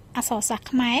ធម៌អក្សរសាស្ត្រ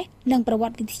ខ្មែរនិងប្រវ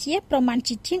ត្តិវិទ្យាប្រមាណ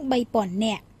ជាង 3000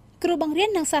 នាក់គ្រូបង្រៀន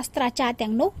និងសាស្ត្រាចារ្យទាំ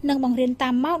ងនោះនឹងបង្រៀនតា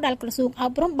មម៉ោងដែលក្រសួងអ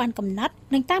ប់រំបានកំណត់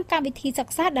និងតាមកម្មវិធីសិ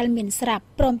ក្សាដែលមានស្រាប់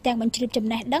ព្រមទាំងបញ្ជ្រាបចំ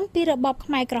ណេះដឹងពីរបប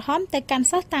ខ្មែរក្រហមទៅកាន់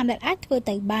សិស្សតាមដែលអាចធ្វើ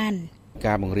ទៅបាន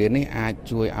ការបង្រៀននេះអាច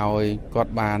ជួយឲ្យគា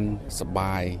ត់បានសប្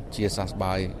បាយជាសះស្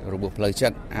បើយរបួសផ្លូវចិ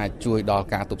ត្តអាចជួយដល់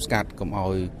ការទប់ស្កាត់កុំ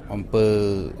ឲ្យអំពើ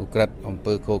ឧក្រិដ្ឋអំ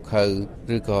ពើឃោរឃៅ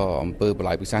ឬក៏អំពើប្រ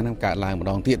ល័យពូជសាសន៍នឹងកើតឡើងម្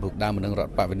ដងទៀតព្រោះដើមមិននឹងរដ្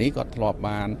ឋបវេណីគាត់ធ្លាប់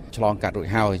បានឆ្លងកាត់រួច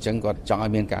ហើយអញ្ចឹងគាត់ចង់ឲ្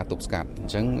យមានការទប់ស្កាត់អ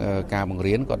ញ្ចឹងការបង្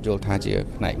រៀនគាត់យល់ថាជា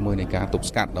ផ្នែកមួយនៃការទប់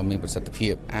ស្កាត់ដ៏មានប្រសិទ្ធភា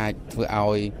ពអាចធ្វើ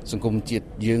ឲ្យសង្គមជាតិ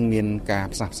យើងមានការ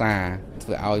ផ្សះផ្សាធ្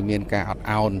វើឲ្យមានការអត់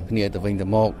ឱនគ្នាទៅវិញទៅ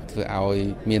មកធ្វើឲ្យ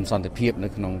មានសន្តិភាពនៅ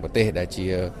ក្នុងប្រទេសដែលជា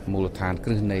មូលដ្ឋានគ្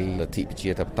រឹះនៃលទ្ធិប្រជា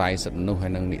ធិបតេយ្យសិទ្ធិមនុស្សហើ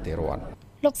យនិងនីតិរដ្ឋ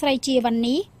លោកស្រីជាវណ្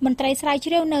ណីមន្ត្រីស្រាវ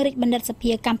ជ្រាវនៅរាជបណ្ឌិតស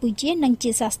ភាកម្ពុជានិងជា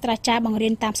សាស្ត្រាចារ្យបង្រៀ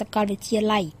នតាមសាកលវិទ្យា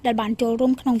ល័យដែលបានចូលរួ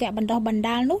មក្នុងវគ្គបណ្ដុះបណ្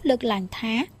ដាលនោះលើកឡើង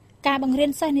ថាការបង្រៀ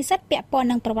នសិស្សនិស្សិតពាក់ព័ន្ធ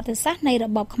នឹងប្រវត្តិសាស្ត្រនៃរ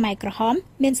បបខ្មែរក្រហម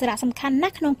មានសារៈសំខាន់ណា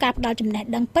ស់ក្នុងការផ្ដល់ចំណេះ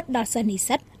ដឹងពិតដល់សិស្សនិស្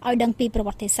សិតឲ្យដឹងពីប្រវ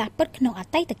ត្តិសាស្ត្រពិតក្នុងអ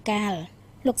តីតកាល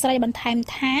លោកស្រីបន្ថែម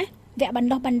ថាវគ្គបណ្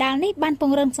ដុះបណ្ដាលនេះបានព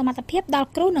ង្រឹងសមត្ថភាពដល់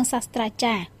គ្រូនិងសាស្ត្រា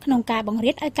ចារ្យក្នុងការបង្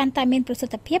រៀនឲ្យកាន់តែមានប្រសិ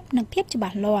ទ្ធភាពនិងភាពច្បា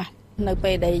ស់លាស់ នៅ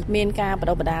ពេលដែលមានការប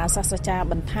ដិបដាលសាស្ត្រាចារ្យ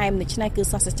បន្ថែមដូច្នេះគឺ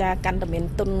សាស្ត្រាចារ្យកាន់តែមាន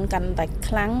ទុនកាន់តែ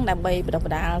ខ្លាំងដើម្បីបដិប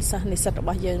ដាលសិស្សនិស្សិតរប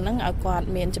ស់យើងនឹងឲ្យគាត់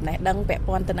មានចំណេះដឹងពាក់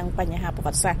ព័ន្ធទៅនឹងបញ្ហាប្រវ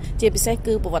ត្តិសាស្ត្រជាពិសេស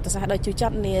គឺប្រវត្តិសាស្ត្រដ៏ជូរច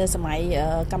ត់នាសម័យ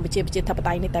កម្ពុជាប្រជាធិប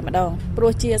តេយ្យនេះតែម្ដងព្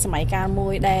រោះជាសម័យកាលមួ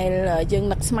យដែលយើង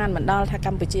នឹកស្មានមិនដល់ថាក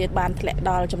ម្ពុជាបានធ្លាក់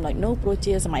ដល់ចំណុចនោះព្រោះ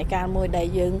ជាសម័យកាលមួយដែល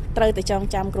យើងត្រូវតែចង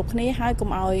ចាំគ្រប់គ្នាហើយកុំ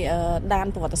ឲ្យដាន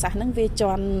ប្រវត្តិសាស្ត្រនឹងវាជ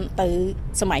ន់ទៅ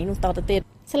សម័យនោះតទៅទៀត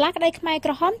សាលាក្តីខ្មែរ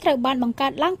ក្រហមត្រូវបានបង្កើ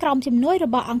តឡើងក្រោមជំនួយរ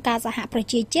បស់អង្គការសហប្រ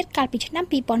ជាជាតិកាលពីឆ្នាំ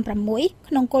2006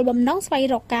ក្នុងគោលបំណងស្វែង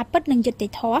រកការពិតនិងយុត្តិ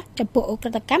ធម៌ចំពោះឧក្រិ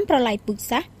ដ្ឋកម្មប្រល័យពូជ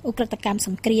សាសន៍ឧក្រិដ្ឋកម្មស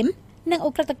ង្គ្រាមនិងឧ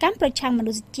ក្រិដ្ឋកម្មប្រឆាំងម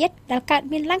នុស្សជាតិដែលកើត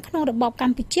មានឡើងក្នុងរបបក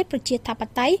ម្ពុជាប្រជាធិប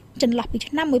តេយ្យចន្លោះពី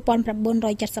ឆ្នាំ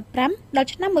1975ដល់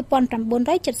ឆ្នាំ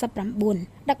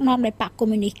1979ដឹកនាំដោយបកកុ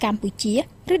ម្មុយនីសកម្ពុជា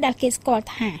ឬដែលគេស្គាល់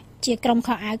ថាជាក្រុម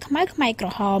ខោអាវខ្មៅខ្មែរក្រ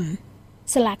ហម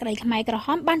សាលាក្តីខ្មែរក្រហ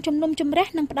មបានជំនុំជម្រះ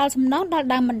និងផ្ដល់សំណងដល់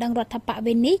ដើមបណ្ដឹងរដ្ឋប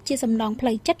វេនីជាសំណងផ្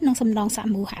លូវចិត្តនិងសំណងស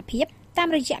មូហភាពតាម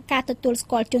រយៈការទទួលស្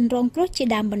គាល់ជនរងគ្រោះជា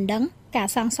ដើមបណ្ដឹងការ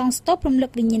សាងសង់ស្ទូបរំលឹ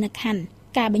កវិញ្ញាណក្ខន្ធ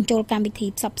ការបញ្ចូលកម្មវិធី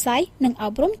ផ្សព្វផ្សាយនិងអ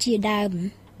ប់រំជាដើម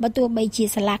បើទោះបីជា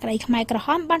សាលាក្តីខ្មែរក្រហ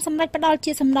មបានសម្រេចផ្ដល់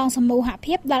ជាសំណងសមូហ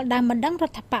ភាពដល់ដើមបណ្ដឹងរ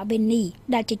ដ្ឋបវេនី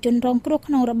ដែលជាជនរងគ្រោះ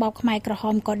ក្នុងរបបខ្មែរក្រហ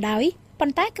មក៏ដោយ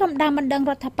ប៉ុន្តែក្រុមដើមបណ្ដឹង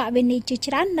រដ្ឋបវេនីជា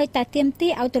ច្រើននៅតែទាមទា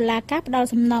រឲ្យតុលាការផ្ដល់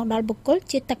សំណងដល់បុគ្គល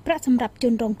ជាទឹកប្រាក់សម្រាប់ជ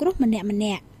នរងគ្រោះម្នាក់ៗ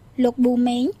លោកប៊ូ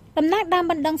មេងតំណាងដើម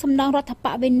បណ្ដឹងសំណងរដ្ឋប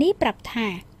វេនីប្រាប់ថា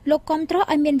លោកគាំទ្រ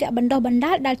ឲ្យមានវគ្គបណ្ដុះបណ្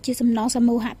ដាលដែលជាសំណងស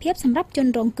មូហភាពសម្រាប់ជន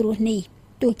រងគ្រោះនេះ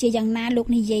ទោះជាយ៉ាងណាលោក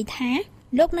និយាយថា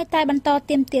លោកនៅតែបន្ត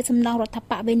ទាមទារសំណងរដ្ឋ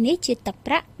បវេនីជាទឹក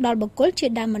ប្រាក់ដល់បុគ្គលជា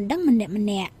ដើមបណ្ដឹងម្នា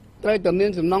ក់ៗត្រូវតែមាន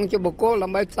សំណងជាបុគ្គលដើ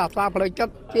ម្បីផ្សះផ្សាផ្លូវចិត្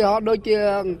តជាហោដូចជា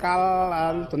កាល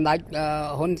សម្ដេច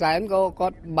ហ៊ុនសែនក៏គា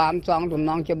ត់បានសងសំ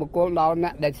ណងជាបុគ្គលដល់អ្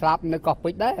នកដែលស្លាប់នៅកោះពេ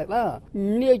ជ្រដែរបាទ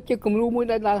នេះជាគំរូមួយ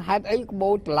ដែលហេតុអីក្បូ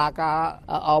រតុលាការ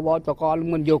អវតក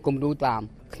មិនយកគំរូតាម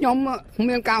ខ្ញុំ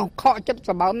មានការខកចិត្ត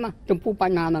សម្បើមណាស់ចំពោះប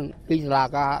ញ្ហាហ្នឹងពី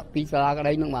សាលាក្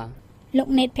តីហ្នឹងបាទលោក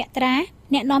ណេតភក្ត្រា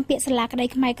អ្នកនាំពាក្យសាលាក្តី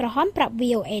ខ្មែរក្រហមប្រាប់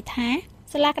VOA ថា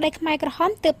សាលាក្តីខ្មែរក្រហ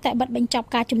មទើបតែបិទបញ្ចប់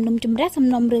ការជំនុំជម្រះសំ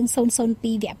ណុំរឿង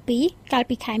002វគ្គ2កាល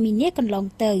ពីខែមីនាកន្លង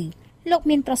ទៅលោក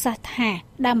មានប្រសាសន៍ថា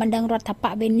ដើមបណ្ដឹងរដ្ឋប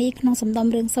វេនីក្នុងសំណុំ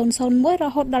រឿង001រ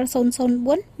ហូតដល់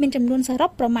004មានចំនួនសរុប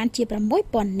ប្រមាណជា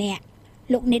 6,000 នាក់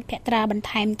លោកណេតភក្ត្រាបន្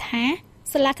ថែមថា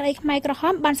សាលាក្តីខ្មែរក្រហ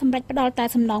មបានសម្រេចផ្ដល់តែ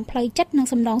សំណងផ្លូវចិត្តនិង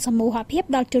សំណងសមូហភាព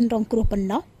ដល់ជនរងគ្រោះប៉ុណ្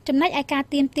ណោះចំណែកឯការ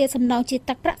ទាមទារសំណងជា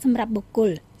ទឹកប្រាក់សម្រាប់បុគ្គ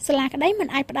លសាលាក្តីមិន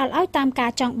អាចផ្ដល់ឲ្យតាមកា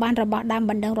រចង់បានរបស់ដើម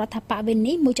បណ្ដឹងរដ្ឋបវេ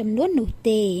នីមួយចំនួននោះ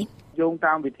ទេយោង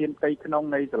តាមវិធានផ្ទៃក្នុង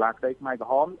នៃសាលាក្តីខ្មែរក្រ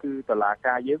ហមគឺតុលា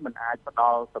ការយើងមិនអាចផ្ដ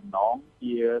ល់សំណង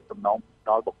ជាសំណង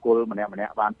ដល់បុគ្គលម្នាក់ៗ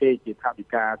បានទេជាថវិ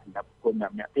កាសម្រាប់បុគ្គលម្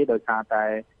នាក់ៗទេដោយសារតែ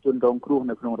ជនរងគ្រោះ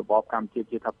នៅក្នុងរបបកម្ពុជាប្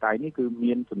រជាធិបតេយ្យនេះគឺ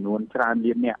មានចំនួនច្រើន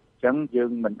លានអ្នកអញ្ចឹងយើ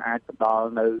ងមិនអាចផ្ដល់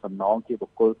នៅសំណងជាបុ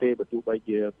គ្គលទេបើទោះបី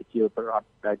ជាប្រជាពលរដ្ឋ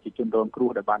ដែលជាជនរងគ្រោះ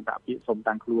ដែលបានដាក់ពាក្យសុំ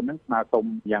តាំងខ្លួននឹងស្នើសុំ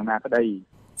យ៉ាងណាក្តី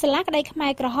សាលាក្តីខ្មែ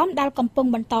រក្រហមដែលកំពុង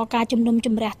បន្តការជំនុំជ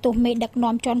ម្រះទោសមេដឹក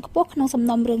នាំជាន់ខ្ពស់ក្នុងសំ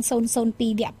ណុំរឿង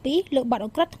002វគ្គ2លើបទឧ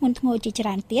ក្រិដ្ឋធ្ងន់ធ្ងរជាច្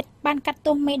រើនទៀតបានកាត់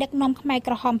ទោសមេដឹកនាំខ្មែរ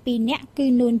ក្រហម2នាក់គឺ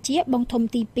នួនជាបងធំ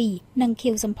ទី2និងខៀ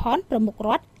វសំផនប្រមុខរ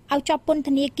ដ្ឋឲ្យជាប់ពន្ធ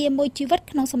នាគារមួយជីវិត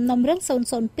ក្នុងសំណុំរឿង002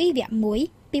វគ្គ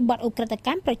1ពីបទឧក្រិដ្ឋក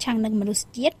ម្មប្រឆាំងនឹងមនុស្ស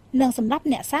ជាតិនិងសម្រាប់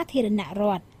អ្នកសាធារណរ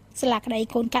ដ្ឋសាលាក្តី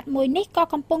កូនកាត់មួយនេះក៏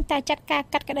កំពុងតែចាត់ការ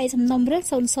កាត់ក្តីសំណុំរឿង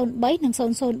003និង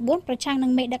004ប្រឆាំងនឹ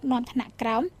ងមេដឹកនាំថ្នាក់ក្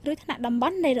រោមឬថ្នាក់តំប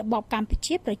ន់នៃរបបកម្ពុ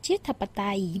ជាប្រជាធិប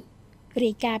តេយ្យ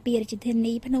រាយការណ៍ពីរាជធា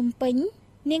នីភ្នំពេញ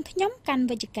នាងខ្ញុំកាន់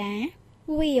វិជ្ជការ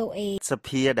VOA ស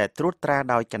ភាដែលត្រួតត្រា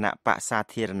ដោយគណៈបក្សសា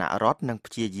ធារណរដ្ឋនឹង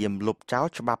ព្យាយាមលុបចោល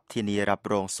ច្បាប់ធានារ៉ាប់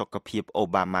រងសុខភាពអូ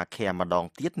បាម៉ាឃែម្ដង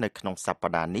ទៀតនៅក្នុងស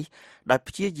ប្តាហ៍នេះដោយ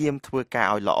ព្យាយាមធ្វើការ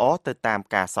ឲ្យល្អទៅតាម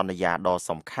ការសន្យាដ៏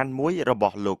សំខាន់មួយរប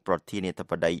ស់លោកប្រធានាធិ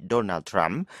បតី Donald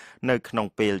Trump នៅក្នុង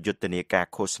ពេលយុទ្ធនាការ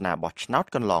ឃោសនាបោះឆ្នោត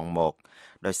កន្លងមក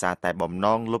ដោយសារតែបំណ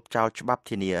ងលុបចោលច្បាប់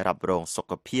ធានារ៉ាប់រងសុ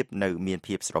ខភាពនៅមាន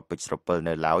ភាពស្រពិចស្រពិល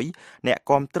នៅឡើយអ្នក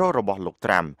គាំទ្ររបស់លោក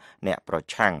ត្រាំអ្នកប្រ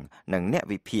ឆាំងនិងអ្នក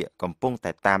វិភាគកំពុង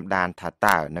តែតាមដានថា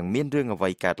តើនឹងមានរឿងអ្វី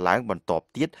កើតឡើងបន្ទាប់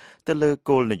ទៀតទៅលើ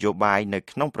គោលនយោបាយនៅ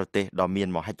ក្នុងប្រទេសដ៏មាន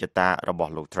មហិច្ឆតារប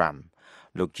ស់លោកត្រាំ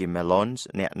លោក Jim Malone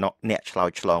អ្នកឆ្លើយ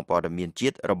ឆ្លងព័ត៌មានជា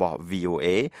តិរបស់ VOA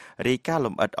រាយការណ៍ល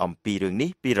ម្អិតអំពីរឿងនេះ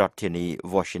ពីរដ្ឋធានី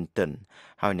Washington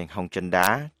ហើយនឹងហុងចិន្តា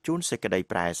ជូនសេចក្តី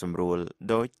ប្រែសម្រួល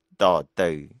ដោយត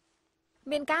ទៅ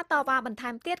មានការតវ៉ាបន្ថែ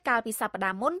មទៀតកាលពីសប្តា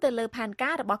ហ៍មុនទៅលើផែន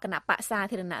ការរបស់គណៈបក្សសា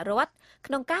ធារណរដ្ឋ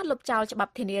ក្នុងការលុបចោលច្បា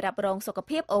ប់ធានារ៉ាប់រងសុខ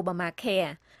ភាព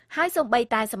Obamacare ហើយសូម្បី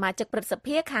តែសមាជិកព្រឹទ្ធស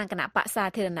ភាខាងគណៈបក្សសា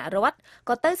ធារណរដ្ឋ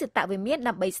ក៏ទៅសិទ្ធិវិមាន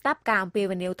ដើម្បីស្ដាប់ការអំពា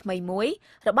វនាវថ្មីមួយ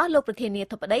របស់លោកប្រធានា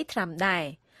ធិបតី Trump ដែរ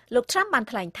លោក Trump បាន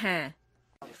ថ្លែងថា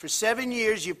For 7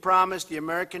 years you promised the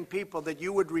American people that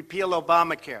you would repeal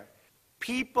Obamacare.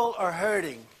 People are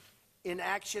hurting.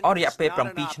 inaction អស់រយៈពេល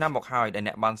7ឆ្នាំមកហើយដែល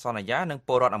អ្នកបានសន្យានឹងព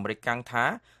លរដ្ឋអាមេរិកកាំងថា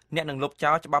អ្នកនឹងលុប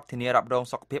ចោលច្បាប់ធានារ៉ាប់រង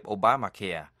សុខភាព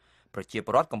Obamacare ប្រជាព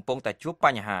លរដ្ឋកំពុងតែជួបប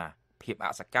ញ្ហាភាពអ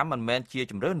សកម្មមិនមែនជា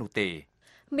ជំរឿននោះទេ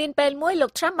មានពេលមួយលោ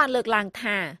ក Trump បានលើកឡើង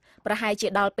ថាប្រហែលជា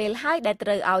ដល់ពេលហើយដែលត្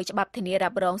រូវឲ្យច្បាប់ធានារ៉ា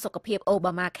ប់រងសុខភាព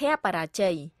Obamacare បរាជ័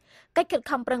យកិច្ចខិត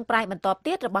ខំប្រឹងប្រែងបន្ត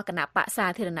ទៀតរបស់គណៈបកសា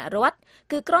ធារណរដ្ឋ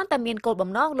គឺគ្រាន់តែមានគោលបំ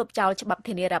ណងលុបចោលច្បាប់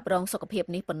ធានារ៉ាប់រងសុខភាព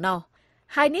នេះប៉ុណ្ណោះ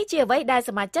ហើយនេះជាអ្វីដែល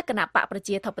សមាជិកគណៈបកប្រ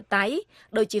ជាធិបតេយ្យ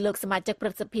ដូចជាលោកសមាជិកព្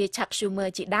រឹទ្ធសភា Chuck Schumer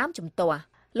ជាដើមជំទាស់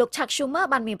លោក Chuck Schumer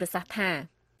បានមានប្រសាសន៍ថា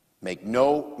Make no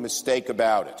mistake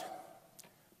about it.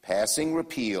 Passing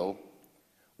repeal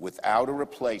without a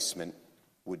replacement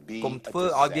would be កុំធ្វើ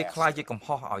ឲ្យវាคล้ายជាកំ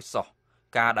ហុសឲ្យសោះ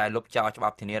ការដែលលុបចោលច្បា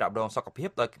ប់ធានារ៉ាប់រងសុខភាព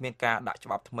ដោយគ្មានការដាក់ច្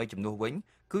បាប់ថ្មីជំនួសវិញ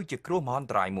គឺជាគ្រោះមហន្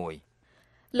តរាយមួយ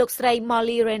លោកស្រី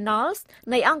Molly Reynolds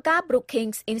នៃអង្គការ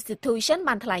Brookings Institution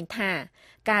បានថ្លែងថា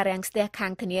ការរាំងស្ទះខា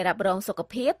ងធានារ៉ាប់រងសុខ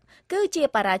ភាពគឺជា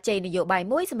បរាជ័យនយោបាយ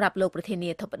មួយសម្រាប់លោកប្រធានា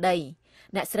ធិបតី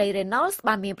អ្នកស្រី Reynolds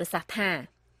បានមានប្រសាសន៍ថា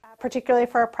particularly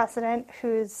for a president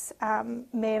who's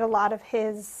made a lot of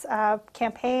his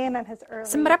campaign and his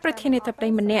early សម្រាប់ប្រធានាធិបតី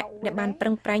ម្នាក់ដែលបានប្រឹ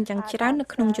ងប្រែងយ៉ាងច្រើននៅ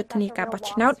ក្នុងយុទ្ធនាការបោះ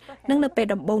ឆ្នោតនិងនៅពេល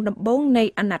ដំបូងនៃ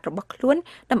អាណត្តិរបស់ខ្លួន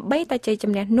ដើម្បីតែជ័យ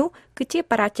ជំនះនោះគឺជា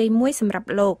បរាជ័យមួយសម្រាប់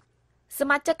លោកស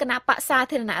មាជិកគណៈបក្សសា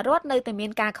ធារណរដ្ឋនៅតែមា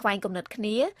នការខ្វែងគំនិតគ្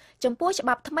នាចំពោះច្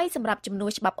បាប់ថ្មីសម្រាប់ជំនួ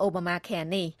សច្បាប់ Obamacare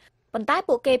នេះប៉ុន្តែ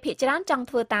ពួកគេភាគច្រើនចង់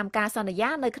ធ្វើតាមការសន្យា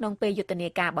នៅក្នុងពេលយុទ្ធនា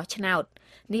ការបោះឆ្នោត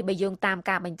នេះបើយោងតាម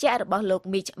ការបញ្ជាក់របស់លោក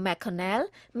Mitch McConnell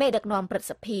មេដឹកនាំព្រឹទ្ធ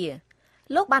សភា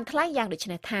លោកបានថ្លែងយ៉ាងដូច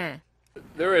នេះថា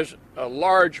There is a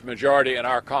large majority in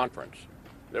our conference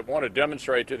that want to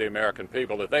demonstrate to the American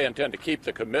people that they intend to keep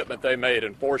the commitment they made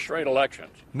in 4 straight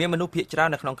elections. មានមនុស្សភាគច្រើន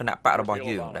នៅក្នុងគណៈបករបស់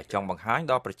យើងដែលចង់បង្ហាញ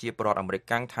ដល់ប្រជាពលរដ្ឋអាមេរិក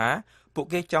កាំងថាពួក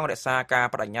គេចង់រក្សាការ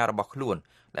បដិញ្ញារបស់ខ្លួន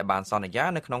ដែលបានសន្យា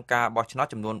នៅក្នុងការបោះឆ្នោត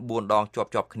ចំនួន4ដងជា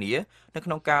ប់គ្នានៅក្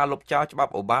នុងការលុបចោលច្បា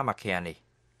ប់ Obamacare នេះ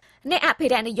អ្នកអភិ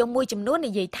រក្សនិយមមួយចំនួន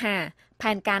និយាយថា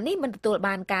ផែនការនេះមិនទទួល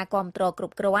បានការគាំទ្រគ្រ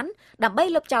ប់គ្រាន់ដើម្បី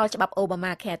លុបចោលច្បាប់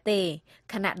Obamacare ទេ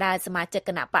ខណៈដែលសមាជិក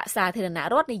គណៈបក្សសាធារណ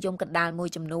រដ្ឋនិយមកណ្ដាលមួយ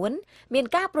ចំនួនមាន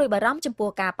ការព្រួយបារម្ភចំពោះ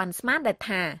ការប៉ាន់ស្មានដែល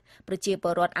ថាប្រជាព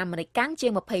លរដ្ឋអាមេរិកកាំងជា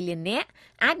ង20លាននាក់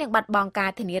អាចនឹងបាត់បង់កា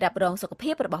រធានារ៉ាប់រងសុខ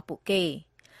ភាពរបស់ពួកគេ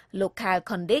លោក Kyle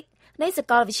Kondik នៃសា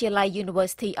កលវិទ្យាល័យ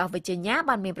University of Virginia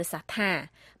បានមានប្រសាសន៍ថា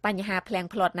បញ្ហាភ្លាំង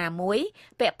ផ្លាត់ណាមួយ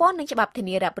ពាក់ព័ន្ធនឹងច្បាប់ធា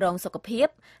នារ៉ាប់រងសុខភាព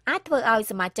អាចធ្វើឲ្យ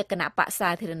សមាជិកគណៈបក្សសា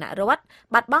ធារណរដ្ឋ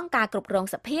បាត់បង់ការគ្រប់គ្រង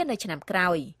សភានៅឆ្នាំក្រោ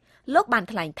យលោកបាន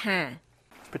ថ្លែងថា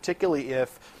Particularly if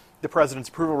the president's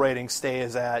approval rating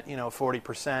stays at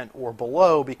 40% or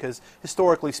below because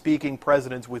historically speaking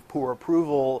presidents with poor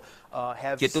approval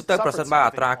have ជាទូទៅប្រសិនបើអ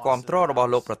ត្រាគាំទ្ររបស់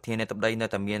លោកប្រធានាធិបតីនៅ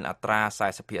តែមានអត្រា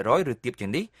 40% ឬទាបជា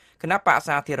ងនេះគណៈបក្ស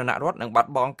សាធារណរដ្ឋនឹងបា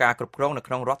ត់បង់ការគ្រប់គ្រងនៅ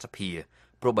ក្នុងរដ្ឋសភា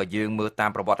ព្រោះបើយើងមើលតា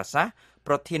មប្រវត្តិសាស្ត្រ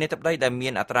ប្រធានាធិបតីដែលមា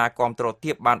នអត្រាគាំទ្រ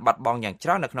ទាបបានបាត់បង់យ៉ាងច្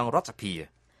រើននៅក្នុងរដ្ឋសភា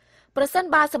ប្រសិន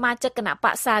បើសមាជិកគណៈប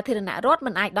ក្សសាធារណរដ្ឋ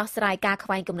មិនអាចដោះស្រាយការខ្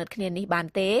វែងគំនិតគ្នានេះបាន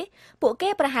ទេពួកគេ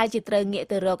ប្រហែលជាត្រូវងាក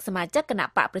ទៅរកសមាជិកគណៈ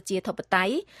បកប្រជាធិបតេ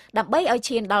យ្យដើម្បីឲ្យ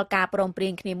ឈានដល់ការព្រមព្រៀ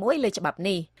ងគ្នាមួយលើច្បាប់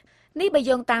នេះបើ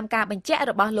យោងតាមការបញ្ជាក់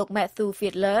របស់លោក Matthew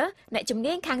Fiedler អ្នកជំ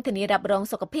នាញខាងធានារ៉ាប់រង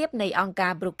សុខភាពនៃអង្គកា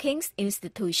រ Brookings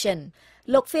Institution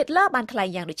លោក Fiedler បានថ្លែង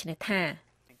យ៉ាងដូចនេះថា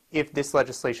If this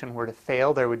legislation were to fail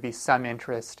there would be some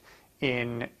interest in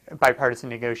bipartisan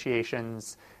negotiations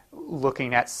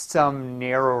looking at some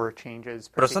narrower changes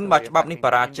ប្រសិនបើច្បាប់នេះប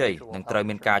រាជ័យនឹងត្រូវ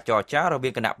មានការចរចារវា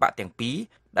ងគណៈបកទាំងពីរ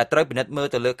ដែលត្រូវពិនិត្យមើល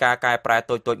ទៅលើការកែប្រែ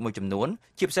តូចៗមួយចំនួន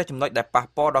ជាពិសេសចំណុចដែលប៉ះ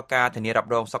ពាល់ដល់ការធានារ៉ាប់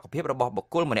រងសុខភាពរបស់បុ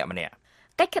គ្គលម្នាក់ៗ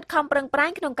កិច្ចខិតខំប្រឹងប្រែ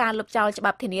ងក្នុងការលុបចោលច្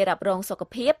បាប់ធានារ៉ាប់រងសុខ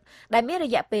ភាពដែលមានរ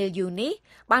យៈពេលយូរនេះ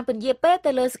បានពន្យាពេល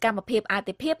ទៅលើសកម្មភាពអា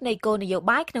ទិភាពនៃគោលនយោ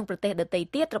បាយក្នុងប្រទេសដទៃ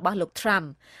ទៀតរបស់លោក Trump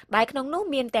ដែលក្នុងនោះ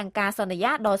មានទាំងការសន្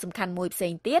យាដ៏សំខាន់មួយផ្សេ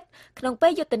ងទៀតក្នុងពេ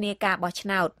លយុទ្ធនាការបោះឆ្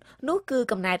នោតនោះគឺ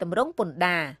កំណែតម្រង់ពន្ធ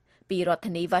ដារពីរដ្ឋ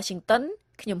ធានី Washington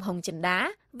ខ្ញុំហុងចិន្តា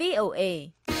VOA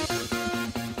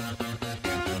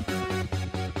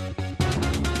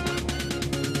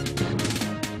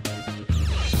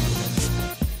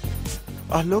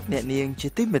អស់លោកអ្នកនាងជា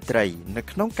ទីមេត្រីនៅ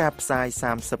ក្នុងការផ្សាយ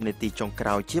30នាទីចុងក្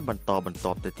រោយជាបន្ត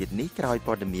ទៅទៀតនេះក្រោយ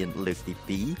ព័ត៌មានលើកទី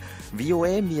2 VOA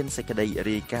មានសេចក្តី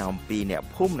រាយការណ៍អំពីអ្នក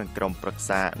ភូមិនិងក្រុមប្រឹក្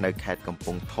សានៅខេត្តកំព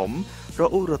ង់ធំរ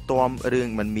អ៊ូរទាំរឿង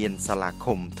មិនមានសាលា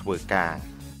ឃុំធ្វើការ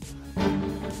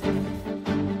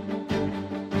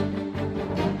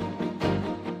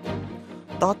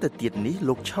តទៅទៀតនេះ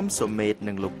លោកឈឹមសុមេត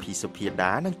និងលោកភីសុភា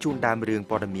ដានឹងជួនដើមរឿង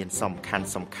ព័ត៌មានសំ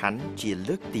ខាន់ជា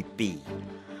លើកទី2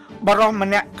បរិសម្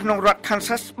នាក់ក្នុងរដ្ឋ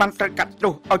Kansas បានត្រូវកាត់ទោ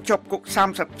សឲ្យជាប់គុក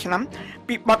30ឆ្នាំ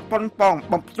ពីបទប៉ុនប៉ង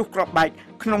បំផ្ទុះគ្រាប់បែក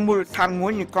ក្នុងមូលដ្ឋានមួ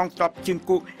យនៃកងទ័ពជើង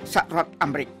គោកសហរដ្ឋអា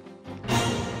មេរិក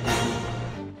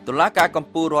តុលាការកំ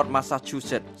ពូលរដ្ឋ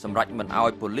Massachusetts សម្រេចមិនឲ្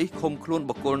យប៉ូលីសឃុំខ្លួន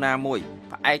បុគ្គលណាមួយ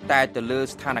ផ្អែកតែទៅលើ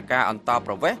ស្ថានភាពអន្តោ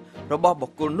ប្រវេសន៍របស់បុ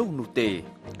គ្គលនោះទេ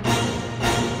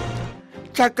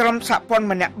ចៅក្រមសហព័ន្ធ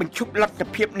ម្នាក់បញ្ឈប់លទ្ធ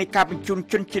ភាពនៃការបញ្ជូន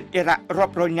ជនជាតិអ៊ីរ៉ាក់រា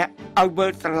ប់រយនាក់ឲ្យវិល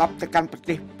ត្រឡប់ទៅកាន់ប្រ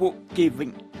ទេសពួកគេវិញ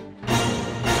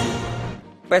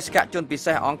បេសកជនពិ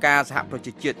សេសអង្គការសហប្រ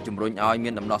ជាជាតិជំរុញឲ្យមា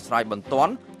នដំណោះស្រាយបន្ទា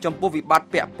ន់ចំពោះវិបត្តិ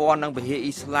ពាក់ព័ន្ធនឹងវិហារ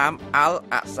អ៊ីស្លាមអាល់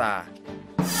អាក់សា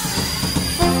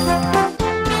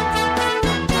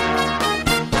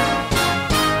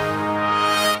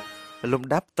លំ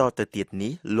ដាប់តទៅទៀត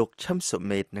នេះលោកឈឹមសុ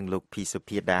មេតនិងលោកភីសុ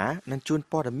ភាដានឹងជួន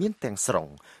ព័ត៌មានទាំងស្រុង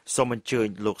សូមអញ្ជើញ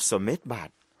លោកសុមេតបាទ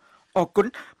អរគុណ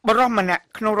បរិសម្នាក់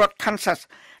ក្នុងរដ្ឋ Kansas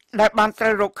ដែលបានត្រូ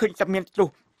វរកឃើញតែមានទោស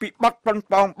ពីបទប៉ុន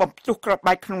ប៉ងបំផ្ទុះគ្រាប់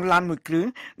បែកក្នុងឡានមួយគ្រឿង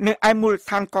នៅឯមូលដ្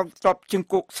ឋានកងទ័ពជើង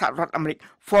គោកសហរដ្ឋអាមេរិក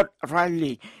Fort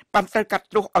Riley បានត្រូវកាត់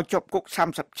ទោសឲ្យជាប់គុក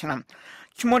30ឆ្នាំ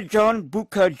ឈ្មោះ John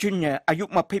Booker Jr. អាយុ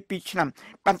22ឆ្នាំ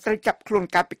បានត្រូវចាប់ខ្លួន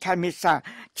កាលពីខែមេសា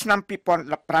ឆ្នាំ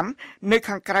2015នៅ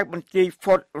ខាងក្រៅបន្ទាយ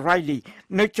Fort Riley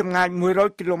នៅចម្ងាយ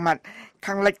100គីឡូម៉ែត្រ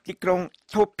ខាងលិចទីក្រុង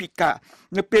Topeka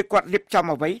នៅពេលគាត់រៀបចំ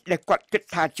អ្វីដែលគាត់គិត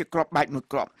ថាជាគ្រាប់បែកមួយ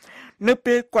គ្រាប់នៅ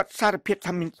ពេលគាត់សារភាព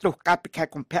ថាមានទោសកាលពីខែ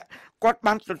កុម្ភៈគាត់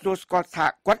បានទទួលស្គាល់ថា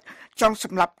គាត់ចង់ស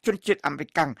ម្លាប់ជនជាតិអាមេរិ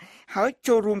កហើយ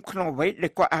ចូលរួមក្នុងអ្វីដែ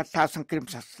លគាត់អាចថាសង្គ្រាម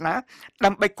សាសនាដើ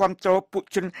ម្បីគ្រប់គ្រងពួក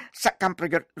ជនសកម្មប្រ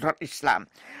យុទ្ធរដ្ឋអ៊ីស្លាម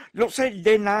លោកស្រី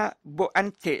Dana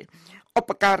Boente ឧ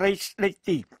បការីស្ដី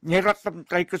ទីនៃរដ្ឋមន្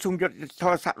ត្រីក្រសួងយុតិធ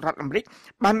ម៌សហរដ្ឋអាមេរិក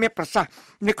បានមានប្រសាសន៍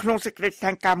នៅក្នុងសេចក្តីថ្លែ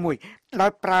ងការណ៍មួយដោ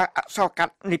យប្រើអក្សរកា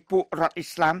ត់នៃពួករដ្ឋអ៊ី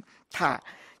ស្លាមថា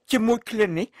ជាមួយគ្នា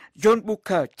នេះ John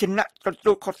Booker ជាអ្នកទ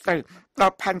ទួលខុសត្រូវដ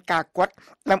ល់ផែនការគាត់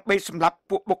ដើម្បីសម្លាប់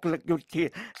ពួកបុគ្គលិកយោធា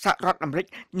សហរដ្ឋអាមេរិក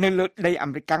នៅលើដីអា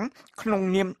មេរិកក្នុង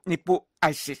នាមនៃពួក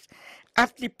ISIS អ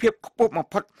ធិភាពខ្ពស់បំ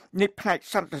ផុតនៃផ្នែក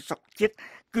សន្តិសុខជាតិ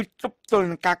គឺទប់ទល់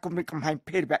នឹងការគំរាមកំហែង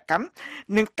ភេរវកម្ម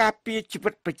និងការពារជីវិ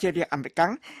តប្រជារាស្ត្រអាមេរិក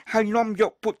ហើយនាំយ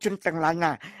កពួកជនទាំងឡាយ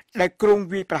ណាដែលគ្រោង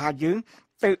វាយប្រហារយើង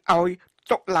ទៅឲ្យ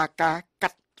តុលាការកា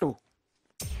ត់ទោស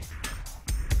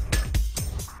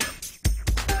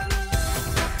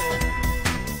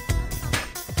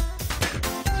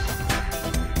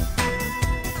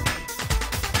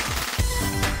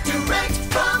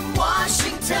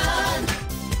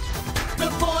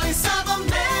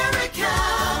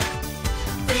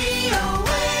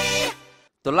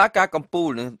តុលាការកំពូល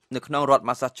នៅក្នុងរដ្ឋ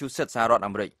Massachusetts សហរដ្ឋ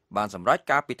អាមេរិកបានសម្រេច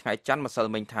ការពីថ្ងៃច័ន្ទម្សិល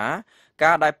មិញថា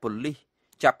ការដែលប៉ូលីស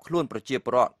ចាប់ខ្លួនប្រជាព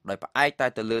លរដ្ឋដោយផ្អែកតែ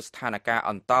ទៅលើស្ថានភាព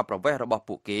អន្តោប្រវេសន៍របស់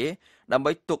ពួកគេដើម្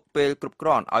បីទុកពេលគ្រប់គ្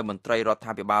រាន់ឲ្យមន្ត្រីរដ្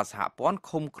ឋាភិបាលសហព័ន្ធ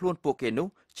ឃុំខ្លួនពួកគេនោះ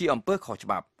ជាអំពើខុសច្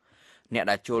បាប់អ្នក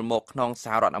ដែលចូលមកក្នុងស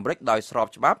ហរដ្ឋអាមេរិកដោយស្រប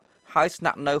ច្បាប់ហើយស្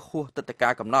នាក់នៅហួសទឹកដី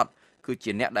កំណត់គឺ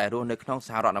ជាអ្នកដែលរស់នៅក្នុងស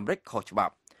ហរដ្ឋអាមេរិកខុសច្បា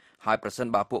ប់ហើយប្រសិន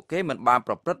បើពួកគេមិនបាន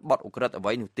ប្រព្រឹត្តបទឧក្រិដ្ឋអ្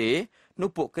វីនោះទេនោះ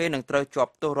ពួកគេនឹងត្រូវជា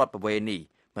ប់ទោសរដ្ឋប្រវេណី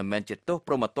មិនមែនជាទោស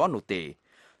ព្រហ្មទណ្ឌនោះទេ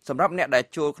សម្រាប់អ្នកដែល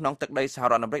ចូលក្នុងទឹកដីសហ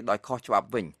រដ្ឋអាមេរិកដោយខុសច្បាប់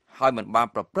វិញហើយមិនបាន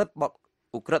ប្រព្រឹត្តបទ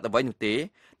ឧក្រិដ្ឋអ្វីនោះទេ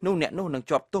នោះអ្នកនោះនឹង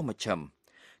ជាប់ទោសមជ្ឈិម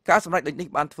ការសម្រេចដូចនេះ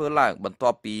បានធ្វើឡើងបន្ទា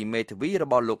ប់ពីមេធាវីរ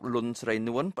បស់លោកលុនស្រី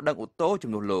នួនប្តឹងឧទ្ធរ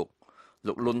ជំនួស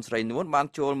លោកលុនស្រីនួនបាន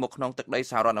ចូលមកក្នុងទឹកដី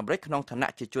សហរដ្ឋអាមេរិកក្នុងឋានៈ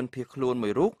ជាជនភៀសខ្លួនមួ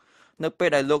យរូបនៅពេល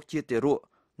ដែលលោកជាទារក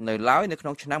នៅឡើយនៅក្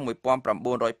នុងឆ្នាំ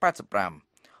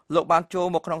1985លោកបានចូល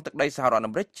មកក្នុងទឹកដីសហរដ្ឋ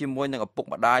អាមេរិកជាមួយនឹងឪពុក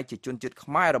ម្ដាយជាជនជាតិ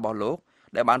ខ្មែររបស់លោក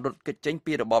ដែលបានរត់គេចចេញ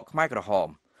ពីរបបខ្មែរក្រហម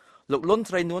លោកលុន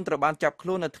ស្រីនួនត្រូវបានចាប់ខ្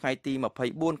លួននៅថ្ងៃទី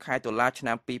24ខែតុលាឆ្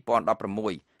នាំ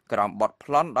2016ក្រោមបទប្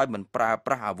លន់ដោយមិនប្រើ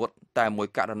ប្រាស់អាវុធតែមួយ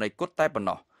ករណីគត់តែប៉ុណ្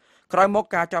ណោះក្រោយមក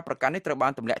ការចាប់ប្រកាន់នេះត្រូវបា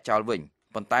នទម្លាក់ចោលវិញ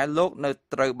ប៉ុន្តែលោកនៅ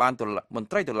ត្រូវបានមន្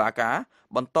ត្រីតុលាការ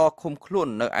បន្តឃុំខ្លួន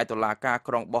នៅឯតុលាការ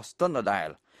ក្រុង Boston ដដែល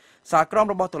សារក្រម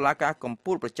របស់តុលាការកំ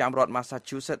ពូលប្រចាំរដ្ឋ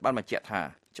Massachusetts បានបញ្ជាក់ថា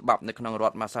ច្បាប់នៅក្នុងរ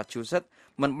ដ្ឋ Massachusetts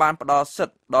មិនបានផ្ដល់សិ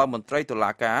ទ្ធិដល់មន្ត្រីតុ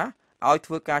លាការឲ្យ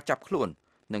ធ្វើការចាប់ខ្លួន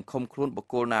និងឃុំខ្លួនបុ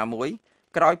គ្គលណាមួយ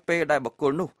ក្រោយពេលដែលបុគ្គ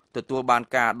លនោះទទួលបាន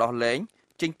ការដោះលែង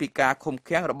ចេញពីការឃុំ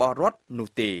ឃាំងរបស់រដ្ឋនោះ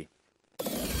ទេ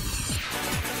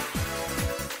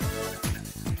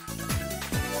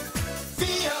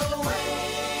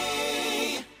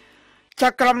ចៅ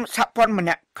ក្រមសហព័ន្ធម្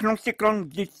នាក់ក្នុងទីក្រុង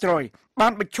Detroit បា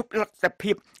នបញ្ឈប់លទ្ធ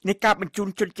ភាពនៃការបញ្ជូន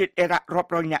ជនជាតិអ៊ីរ៉ាក់រា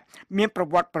ប់រយនាក់មានប្រ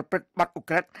វត្តិប្រព្រឹត្តបទឧ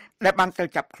ក្រិដ្ឋដែលបានត្រូវ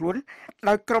ចាប់ខ្លួន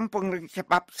ដោយក្រុមពង្រឹងច្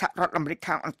បាប់សហរដ្ឋអាមេរិក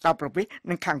ខាងអន្តរប្រវេសន៍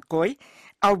និងខាងគយ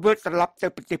ឲ្យវិលត្រឡប់ទៅ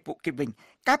ប្រទេសពួកគេវិញ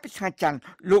កាលពីថ្ងៃច័ន្ទ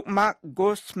លោក Mark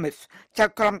Goldsmith ចៅ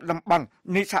ក្រមតំបន់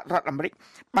នៃសហរដ្ឋអាមេរិក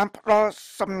បានផ្ដល់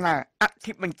សំណើអ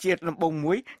ធិបញ្ជាដំបូង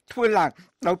មួយធ្វើឡើង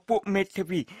ដោយពួកមេធា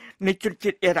វីនៃជនជា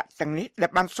តិអ៊ីរ៉ាក់ទាំងនេះដែ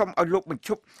លបានសុំឲ្យលោកបញ្ឈ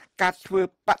ប់ការធ្វើ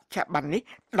បច្ចុប្បន្ននេះ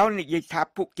ដោយនិយាយថា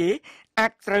ពួកគេ អា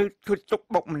ចត្រូវធ្វើទុក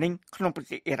បុកម្នេញក្នុងប្រ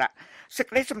ទេសអ៊ីរ៉ាក់សេច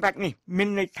ក្តីសម្រេចនេះមាន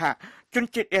ន័យថាជន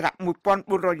ជាតិអ៊ីរ៉ាក់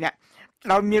 1400 នាក់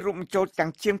ដោយមានរួមបញ្ចូលទាំ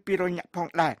ងជាង200នាក់ផង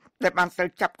ដែរដែលបានត្រូវ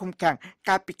ចាប់ឃុំឃាំង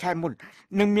កាលពីខែមុន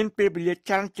និងមានពេលវេលា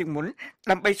ច្រើនជាងមុន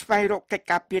ដើម្បីស្វែងរកកិច្ច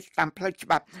ការពារតាមផ្លូវច្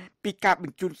បាប់ពីការប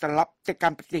ញ្ជូនត្រឡប់ទៅកា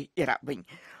ន់ប្រទេសអ៊ីរ៉ាក់វិញ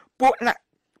ពួក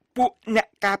អ្នក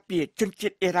ការពារជនជា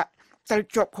តិអ៊ីរ៉ាក់ត្រូវ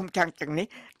ជាប់ឃុំឃាំងទាំងនេះ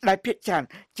ដែលភាគច្រើន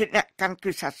ជាអ្នកកាន់គ្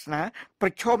រឹះសាសនាប្រ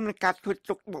ឈមនឹងការធ្វើ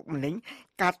ទុកបុកម្នេញ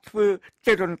ការធ្វើទ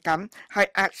រណកម្មហើយ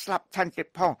អាចស្លាប់ថែមទៀត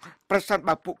ផងប្រសិន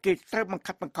បើពួកគេត្រូវបង្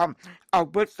ខិតបង្ខំឲ្យ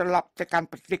វិលត្រឡប់ទៅកាន់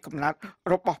ប្រទេសកំណើត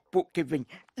របស់ពួកគេវិញ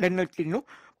ដែលនៅទីនោះ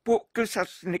ពួកគ្រឹះសាស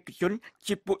និកជន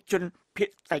ជាពួកជនភាគ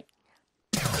តិច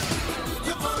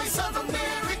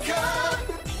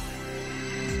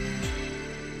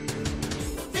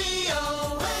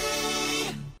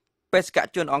បេសក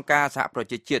ជនអង្គការសហប្រ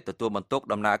ជាជាតិទទួលបន្ទុក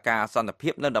ដំណើរការសន្តិភា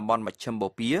ពនៅតំបន់មជ្ឈិមបូ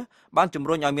ព៌ាបានជំ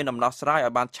រុញឲ្យមានដំណោះស្រាយឲ្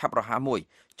យបានឆាប់រហ័សមួយ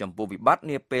ចំពោះវិបត្តិ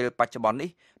នាពេលបច្ចុប្បន្ននេះ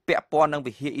ពាក់ព័ន្ធនឹង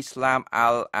វិហារអ៊ីស្លាមអា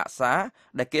ល់អាក់សា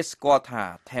ដែលគេស្គាល់ថា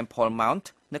Temple Mount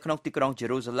នៅក្នុងទីក្រុងយេ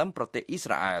រូសាឡឹមប្រទេសអ៊ី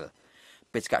ស្រាអែល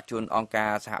បេសកជនអង្គកា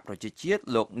រសហប្រជាជាតិ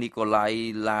លោក Nikolai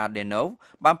Ladenov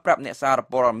បានប្រាប់អ្នកសារ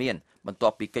ព័ត៌មានបន្ទា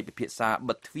ប់ពីកិច្ចពិភាក្សា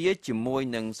បិទទ្វារជាមួយ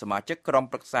នឹងសមាជិកក្រុម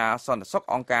ប្រឹក្សាសន្តិសុខ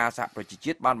អង្គការសហប្រជា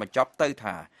ជាតិបានបញ្ចប់ទៅ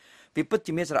ថាវាពិត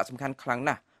ជាមានសារៈសំខាន់ខ្លាំង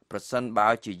ណាស់ប្រសិនបើ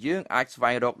ជាយើងអាចស្វែ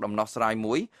ងរកដំណោះស្រាយ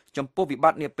មួយចំពោះវិប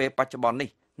ត្តិនាពេលបច្ចុប្បន្ននេះ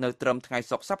នៅត្រឹមថ្ងៃ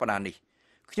សុក្រសប្តាហ៍នេះ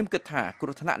ខ្ញុំគិតថាគ្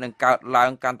រោះថ្នាក់នឹងកើតឡើ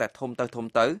ងកាន់តែធំ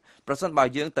ទៅប្រសិនបើ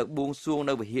យើងទៅបួងសួង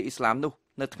នៅវិហារអ៊ីស្លាមនោះ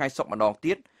នៅថ្ងៃសុក្រម្ដង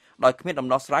ទៀតដោយគ្មានដំ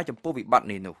ណោះស្រាយចំពោះវិបត្តិ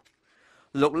នេះនោះ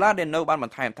លោកឡាដេណូបានប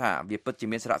ន្ថែមថាវាពិតជា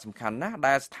មានសារៈសំខាន់ណាស់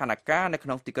ដែលស្ថានភាពនៅក្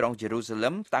នុងទីក្រុងយេរូសាឡឹ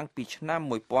មតាំងពីឆ្នាំ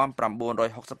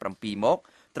1967មក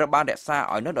ត្រូវបានរក្សា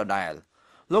ឲ្យនៅដដែល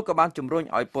លោកក៏បានជំរុញ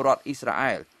ឲ្យពលរដ្ឋអ៊ីស្រា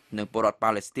អែលនិងពលរដ្ឋប៉ា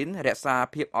ឡេស្ទីនរក្សា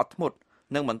ភាពអត់ធ្មត់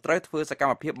និងមិនត្រូវធ្វើសក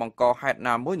ម្មភាពបង្កហេតុ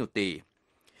ណាមួយនោះទេ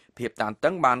ភាពតានតឹ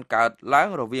ងបានកើតឡើង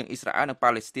រវាងអ៊ីស្រាអែលនិងប៉ា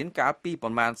ឡេស្ទីនកាលពីប្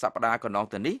រមាណសប្តាហ៍កន្លង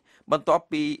ទៅនេះបន្ទាប់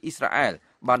ពីអ៊ីស្រាអែល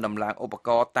បានដំឡើងឧបក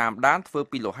រណ៍តាមដានធ្វើ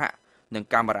ពីលោហៈនិង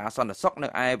កាមេរ៉ាសន្តិសុខនៅ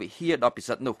ឯវិហារដ៏ពិ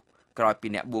សិដ្ឋនោះក្រោយពី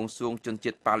អ្នកបួងសួងជន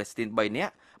ជាតិប៉ាឡេស្ទីន3នា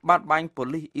ក់បានបាញ់ប៉ូ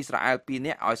លីសអ៊ីស្រាអែល2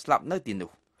នាក់ឲ្យស្លាប់នៅទី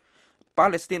នោះប៉ា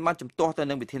ឡេស្ទីនបានជំទាស់ទៅ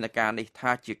នឹងវិធានការនេះ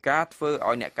ថាជាការធ្វើ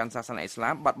ឲ្យអ្នកកាន់សាសនាអ៊ីស្លា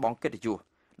មបាត់បង់កិត្តិយស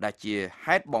ដែលជា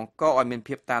ហេតុបង្កឲ្យមាន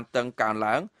ភាពតានតឹងកើន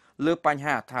ឡើងលើបញ្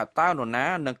ហាថាតើនរណា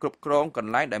នឹងគ្រប់គ្រងក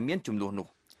ន្លែងដែលមានចំនួននោះ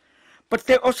ប្រ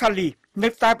ទេសអូស្ត្រាលីនៅ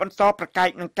តែបន្តប្រកែក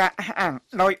នឹងការអះអាង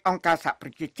ដោយអង្គការសហប្រ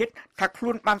ជាជាតិថាខ្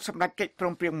លួនបានសម្រេចកិច្ចព្រ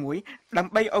មព្រៀងមួយដើ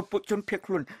ម្បីឲ្យពួកជនភៀស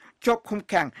ខ្លួនជាប់ឃុំ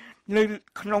ឃាំងនៅ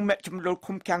ក្នុងមជ្ឈមណ្ឌល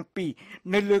ឃុំឃាំង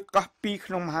2នៅលើកោះ2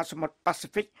ក្នុងមហាសមុទ្រប៉ាស៊ី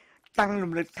ហ្វិកតាំង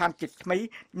លំនៅឋានជាតិថ្មី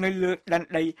នៅលើដែន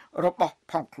ដីរបស់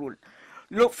ផងខ្លួន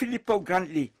លោក Filippo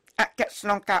Grandi អគ្គស្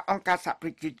នងការអង្គការសហប្រ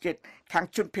ជាជាតិខាង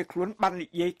ជនភៀសខ្លួនបាននិ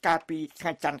យាយកាលពីថ្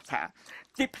ងៃច័ន្ទថា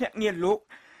ទីភ្នាក់ងារលោក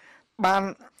បាន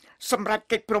សម្រាប់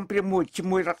កិច្ចព្រមព្រៀងមួយជា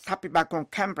មួយរដ្ឋាភិបាលក្រុង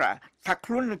Canberra ថា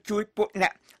ខ្លួននឹងជួយពួកអ្ន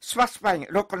កស្វាស្វែង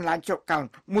រកកន្លែងជោគកោន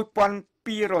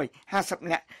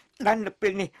 1250 នាក់ដែលនៅពេ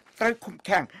លនេះត្រូវឃុំ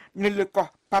ឃាំងនៅលើកោះ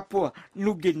Papua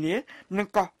New Guinea និង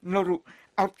កោះ Nauru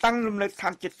ឲ្យតាំងលំនៅឋា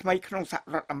នជាតិថ្មីក្នុងសហ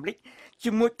រដ្ឋអាមេរិក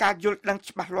ជាមួយការយល់ដឹង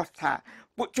ច្បាស់លាស់ថា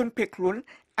ពួកជនភៀសខ្លួន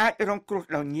អាចរងគ្រោះ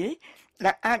ដោយងាយ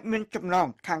ដែលអាចមានចំណង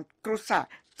ខាងគ្រួសារ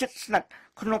ជិតស្និទ្ធ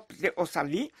ក្នុងប្រទេសអូស្ត្រា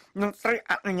លីនិងត្រូវ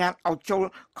អនុញ្ញាតឲ្យចូល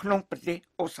ក្នុងប្រទេស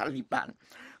អូស្ត្រាលីបាន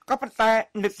ក៏ប៉ុន្តែ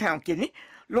នៅថ្ងៃអង្គារនេះ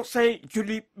លោកស្រី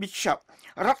Julie Bishop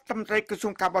រដ្ឋមន្ត្រីក្រសួ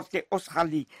ងការបរទេសអូស្ត្រា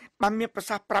លីបានមានប្រ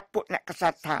សាសន៍ប្រាប់ពួកអ្នកកាសែ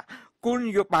តថាគោលន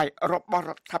យោបាយរបស់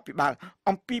រដ្ឋាភិបាល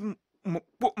អំពី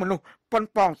ពួកមនុស្សប៉ុន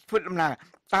ប៉ងធ្វើដំណើរ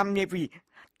តាមនាវី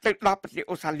ទៅដល់ប្រទេស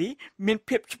អូស្ត្រាលីមាន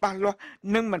ភាពច្បាស់លាស់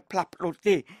និងមិនផ្លាស់ប្ដូរ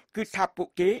ទេគឺថាពួក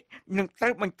គេនឹងត្រូ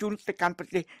វបញ្ជូនទៅកាន់ប្រ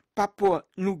ទេស Papua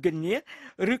New Guinea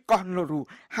ឬកោះ Nauru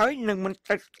ហើយនឹងមិន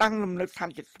ត្រូវតាំងលំនៅឋាន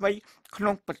ជាតិថ្មីក្នុ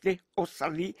ងប្រទេសអូស្ត្រា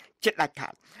លីជាដាច់ខា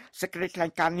តសេចក្តីថ្លែង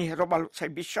ការណ៍នេះរបស់លោក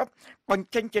Bishop បញ្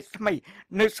ចេញជាថ្មី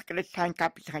នៅសេចក្តីថ្លែងការ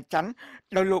ណ៍ពីថ្ងៃច័ន្ទ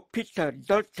ដោយលោក Peter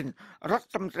Dutton រ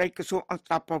ដ្ឋមន្ត្រីក្រសួងអន្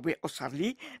តរប្រវេសន៍អូស្ត្រាលី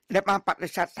ដែលបានបដិ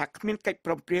សេធថាគ្មានកិច្ច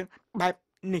ព្រមព្រៀងបែប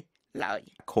នេះឡើយ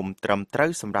ឃុំត្រឹមត្រូវ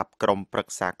សម្រាប់ក្រុមប្រឹ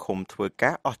ក្សាឃុំធ្វើ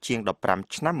ការអស់ជាង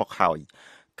15ឆ្នាំមកហើយ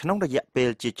ក្នុងរយៈពេល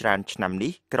ជាច្រើនឆ្នាំ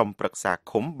នេះក្រុមប្រឹក្សា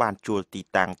ឃុំបានជួលទី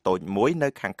តាំងតូចមួយនៅ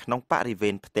ខាងក្នុងបរិវេ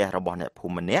ណផ្ទះរបស់អ្នកភូ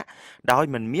មិម្នាក់ដោយ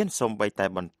មិនមានសូម្បីតែ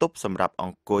បន្ទប់សម្រាប់អ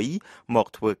ង្គុយមក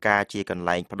ធ្វើការជាកន្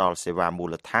លែងផ្ដល់សេវាមូ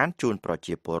លដ្ឋានជូនប្រ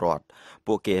ជាពលរដ្ឋ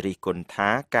ពួកគេរិះគន់ថា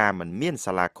ការមិនមាន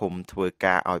សាលាឃុំធ្វើ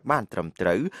ការឲ្យបានត្រឹមត្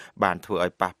រូវបានធ្វើឲ្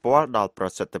យប៉ះពាល់ដល់ប្រ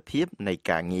សិទ្ធភាពនៃ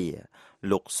ការងារ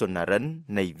លោកសុណារិន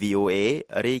នៃ VOA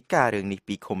រាយការណ៍រឿងនេះ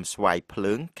ពីឃុំស្វាយភ្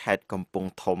លើងខេត្តកំពង់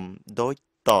ធំដូច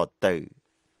តទៅ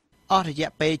អស់រយៈ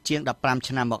ពេលជាង15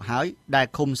ឆ្នាំមកហើយដែល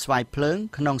ឃុំស្វាយភ្លើង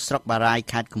ក្នុងស្រុកបារាយ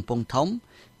ខេត្តកំពង់ធំ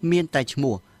មានតែឈ្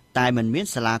មោះតែមិនមាន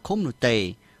សាលាឃុំនោះទេ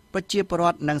ប្រជាពលរ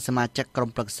ដ្ឋនិងសមាជិកក្រុម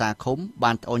ប្រឹក្សាឃុំ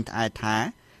បានត្អូញត្អែថា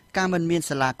ការមិនមាន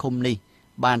សាលាឃុំនេះ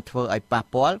បានធ្វើឲ្យប៉ះ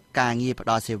ពាល់ការងារផ្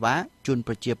តល់សេវាជូន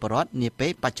ប្រជាពលរដ្ឋនាពេ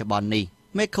លបច្ចុប្បន្ននេះ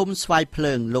មេឃុំស្វាយភ្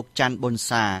លើងលោកច័ន្ទប៊ុន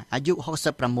សាអាយុ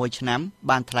66ឆ្នាំ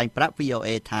បានថ្លែងប្រាប់ VOA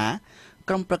ថា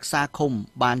ក្រុមប្រឹក្សាឃុំ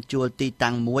បានជួលទី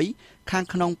តាំងមួយខាង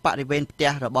ក្នុងបរិវេណផ្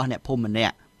ទះរបស់អ្នកភូមិម្នា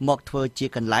ក់មកធ្វើជា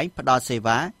កន្លែងផ្តល់សេ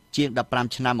វាជាង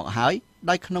15ឆ្នាំមកហើយ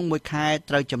ដោយក្នុងមួយខែ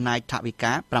ត្រូវចំណាយថវិ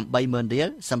កា 80,000 រៀល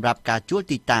សម្រាប់ការជួល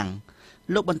ទីតាំង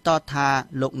លោកបន្តថា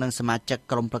លោកនិងសមាជិក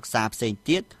ក្រុមប្រឹក្សាផ្សេង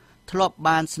ទៀតធ្លាប់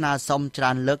បានស្នើសុំច្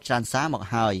រើនលើកច្រើនសារមក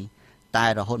ហើយតែ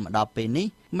រហូតមកដល់ពេលនេះ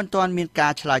មិនទាន់មានកា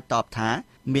រឆ្លើយតបថា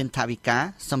មានថវិកា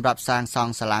សម្រាប់សាងស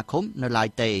ង់សាលាឃុំនៅឡើយ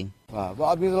ទេបាទ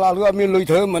អត់មានសាលាឬអត់មានលុយ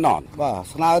ធ្វើមិនអត់បាទ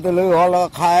ស្នើទៅលើរាល់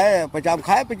ខែប្រចាំ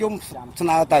ខែប្រជុំស្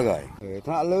នើទៅហើយ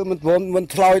ថ្នាក់លើមិនព្រមមិន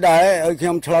ឆ្លើយដែរឲ្យខ្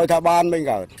ញុំឆ្លើយថាបានមិន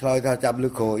កើតឆ្លើយថាចាប់លើ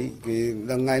កក្រោយគេ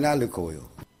ដឹងថ្ងៃណាលើកក្រោយ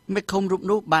មេឃុំរូប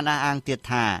នោះបានអះអាងទៀត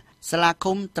ថាសាលា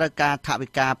ឃុំត្រូវការថវិ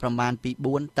កាប្រមាណពី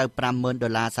4ទៅ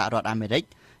$50,000សហរដ្ឋអាមេរិក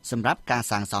សម្រាប់ការ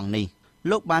សាងសង់នេះ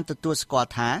លោកបានទទួលស្គាល់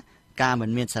ថាការមិន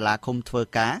មានសាលាឃុំធ្វើ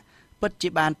ការពិតជា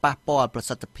បានប៉ះពាល់ប្រ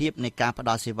សិទ្ធភាពនៃការផ្ត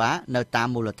ល់សេវានៅតាម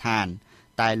មូលដ្ឋាន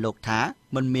តែលោកថា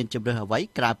មិនមានជំរើសអ្វី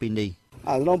ក្រៅពីនេះ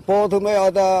នំពោធ្វើម៉េចឲ្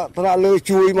យតែថ្នាក់លើ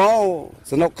ជួយមក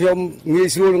សនុកខ្ញុំងាយ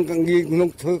ស្រួលនឹងងាយក្នុង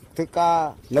ធ្វើការ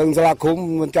នៅសាលាឃុំ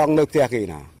មិនចង់នៅផ្ទះគេ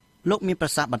ណាលោកមានប្រ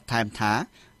សាសន៍បន្ថែមថា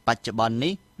បច្ចុប្បន្ន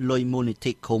នេះលុយមូលនិ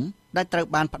ធិឃុំដែលត្រូវ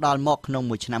បានផ្ដល់មកក្នុង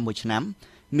មួយឆ្នាំ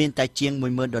មានតែជាង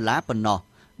$10,000ប៉ុណ្ណោះ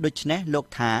ដូច្នេះលោក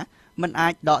ថាមិនអា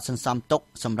ចដកសន្សំទុក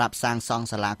សម្រាប់សាងសង់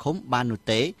សាលាឃុំបាននោះ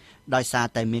ទេដោយសារ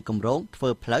តែមានគម្រោងធ្វើ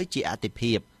ផ្លូវជាអាទិ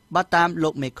ភាពបើតាមលោ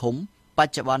កមេឃុំប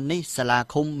ច្ចុប្បន្ននេះសាលា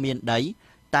ឃុំមានដី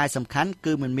តែសំខាន់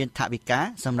គឺមិនមានថវិកា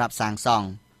សម្រាប់សាងសង់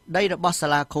ដីរបស់សា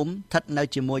លាឃុំស្ថិតនៅ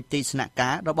ជាមួយទីស្នាក់កា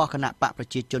ររបស់គណៈបកប្រ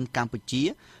ជាជនកម្ពុជា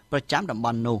ប្រចាំតំប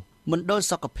ន់នោះមណ្ឌល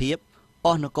សុខភាព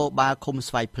ប៉ុស្តិ៍នគរបាលឃុំ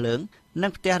ស្វាយភ្លើងនិ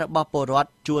ងផ្ទះរបស់ពលរដ្ឋ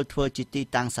ជួលធ្វើជាទី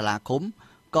តាំងសាលាឃុំ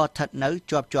ក៏ស្ថិតនៅ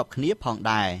ជាប់គ្នាផង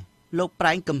ដែរលោកប្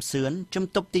រែងកំសឿនជំ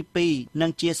ទប់ទី2និ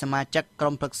ងជាសមាជិកក្រុ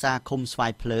មប្រឹក្សាឃុំស្វា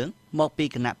យភ្លើងមកពី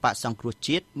គណៈបកសង្គ្រោះ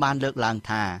ជាតិបានលើកឡើង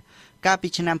ថាកាលពី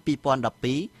ឆ្នាំ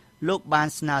2012លោកបាន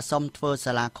ស្នើសុំធ្វើ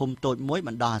សាលាឃុំតូចមួយប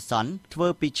ណ្ដោះអាសន្នធ្វើ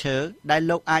ពីឈើដែល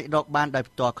លោកអាចរកបានដោយ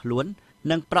ផ្ទាល់ខ្លួន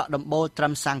និងប្រក់ដំបូលត្រឹ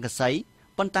មសង្កសី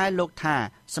ប៉ុន្តែលោកថា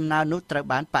សំណើនោះត្រូវ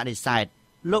បានបដិសេធ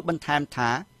លោកបន្ថែមថា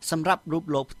សម្រាប់រូប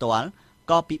លោកផ្ទាល់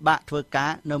ក៏ពិបាកធ្វើកា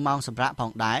រនៅម៉ោងសម្រាកផ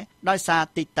ងដែរដោយសារ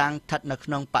ទីតាំងស្ថិតនៅក្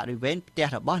នុងបរិវេណផ្ទះ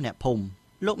របស់អ្នកភូមិ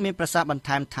លោកមានប្រសាសន៍បន្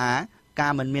ថែមថាកា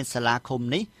រមិនមានសាលាឃុំ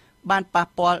នេះបានប៉ះ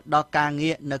ពាល់ដល់ការ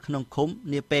ងារនៅក្នុងឃុំ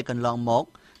នាពេលកន្លងមក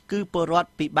គឺពលរដ្ឋ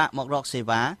ពិបាកមករកសេ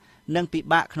វានិងពិ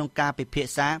បាកក្នុងការពិភា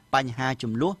ក្សាបញ្ហា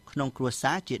ចំនួនក្នុងគ្រួ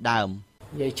សារជាដើម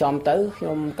និយាយចំទៅខ្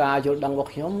ញុំការយល់ដឹងរបស់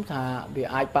ខ្ញុំថាវា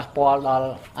អាចប៉ះពាល់ដល់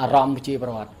អារម្មណ៍ប្រជាពល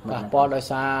រដ្ឋប៉ះពាល់ដោយ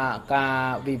សារការ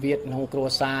វិវាទក្នុងគ្រួ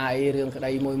សារអីរឿងក្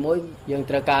តីមួយយើង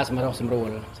ត្រូវការសម្រុះសម្រួល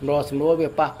វា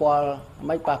ប៉ះពាល់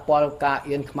មិនប៉ះពាល់ការ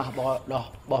អៀនខ្មាស់របស់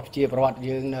ប្រជាពលរដ្ឋ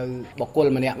យើងនៅបុគ្គល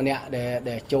ម្នាក់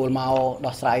ដែលចូលមក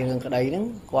ដោះស្រាយរឿងក្តីហ្នឹង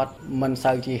គាត់មិន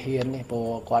សូវជាហ៊ានទេព្រោះ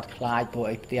គាត់ខ្លាចព្រោះ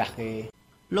អីផ្ទះគេ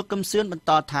លោកកំសឿនបន្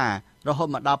តថារហូត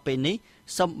មកដល់ពេលនេះ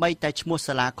សូម្បីតែឈ្មោះ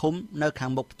សាលាឃុំនៅខា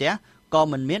ងមុខផ្ទះក៏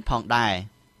មិនមានផងដែរ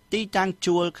ទីតាំង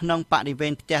ជួលក្នុងបរិវេ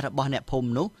ណផ្ទះរបស់អ្នកភូមិ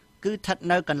នោះគឺស្ថិត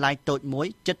នៅកន្លែងតូចមួយ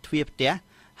ជិតទ្វារផ្ទះ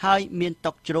ហើយមាន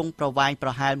តុជ្រុងប្រវែងប្រ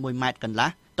ហែល1ម៉ែត្រកន្លះ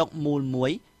តុមូលមួ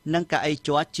យនិងកៅអី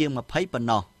ជ័រជាង20ប៉ុណ្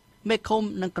ណោះមេឃុំ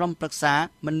និងក្រុមប្រឹក្សា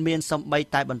មិនមានសូម្បី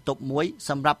តែបន្ទប់មួយស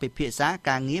ម្រាប់ពិភាក្សា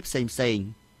ការងារផ្សេង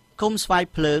ឃុំស្វាយ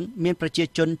ភ្លើងមានប្រជា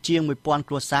ជនជាង1000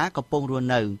គ្រួសារកំពុងរស់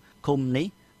នៅឃុំនេះ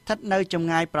ស្ថិតនៅចម្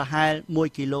ងាយប្រហែល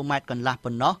1គីឡូម៉ែត្រកន្លះ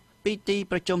ប៉ុណ្ណោះពីទី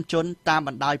ប្រជុំជនតាមប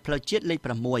ណ្ដោយផ្លូវជាតិលេខ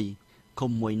6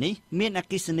ឃុំមួយនេះមានអ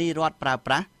គ្គិសនីរដ្ឋប្រើ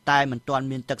ប្រាស់តែមិនទាន់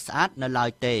មានទឹកស្អាតនៅឡើយ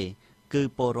ទេគឺ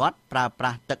ពលរដ្ឋប្រើប្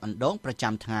រាស់ទឹកអណ្ដូងប្រ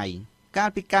ចាំថ្ងៃកាល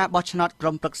ពីការបោះឆ្នោតក្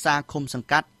រុមប្រឹក្សាឃុំសង្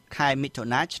កាត់ខែមិថុ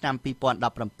នាឆ្នាំ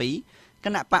2017គ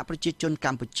ណៈបកប្រជាជនក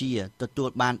ម្ពុជាទទួល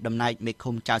បានតំណែងមេ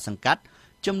ឃុំចៅសង្កាត់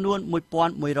ចំនួន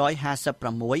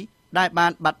1156ដែលបា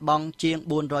នបាត់បង់ជាង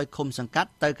400ឃុំសង្កាត់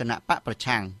ទៅគណៈបកប្រ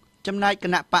ឆាំងចំណែកគ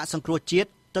ណៈបកសង្គ្រោះជាតិ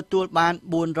ទទួលបាន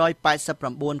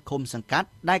489ឃុំសង្កាត់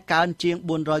ដែលកើនជាង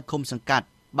400ឃុំសង្កាត់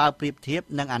បើប្រៀបធៀប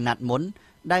នឹងអាណត្តិមុន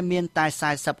ដែលមានតែ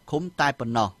40ឃុំតែប៉ុ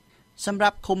ណ្ណោះសម្រា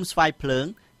ប់ឃុំស្វាយភ្លើង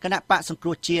គណៈបកសង្គ្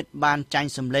រោះជាតិបានចាញ់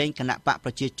សម្លេងគណៈបកប្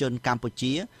រជាជនកម្ពុ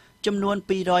ជាចំនួន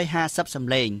250ស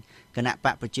ម្លេងគណៈប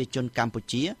កប្រជាជនកម្ពុ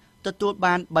ជាទទួល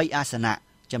បាន3អាសនៈ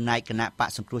ចំណែកគណៈបក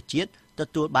សង្គ្រោះជាតិទ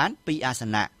ទួលបាន2អាស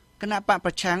នៈគណៈបក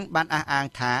ប្រឆាំងបានអះអាង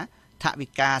ថាថវិ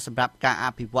កាសម្រាប់ការអ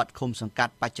ភិវឌ្ឍឃុំសង្កា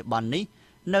ត់បច្ចុប្បន្ននេះ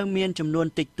នៅមានចំនួន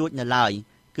តិចតួចនៅឡើយ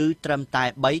គឺត្រឹមតែ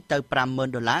$3ទៅ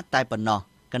$50,000តែប៉ុណ្ណោះ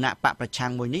គណៈបកប្រឆាំ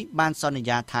ងមួយនេះបានសន្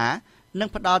យាថានឹង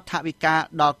ផ្ដល់ថវិកា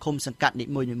ដល់ឃុំសង្កាត់នី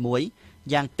មួយៗ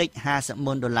យ៉ាងតិច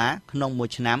$50,000ក្នុងមួយ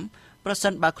ឆ្នាំ ប្រសិ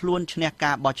នបើខ្លួនឈ្នះ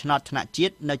ការបោះឆ្នោតថ្នាក់ជា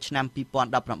តិនៅឆ្នាំ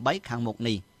2018ខាងមុខ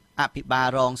នេះអភិបាល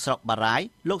រងស្រុកបារាយ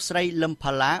លោកស្រីលឹម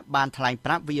ផាឡាបានថ្លែងប្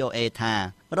រាប់ VOA ថា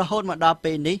រហូតមកដល់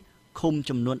ពេលនេះឃុំ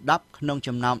ចំនួន10ក្នុង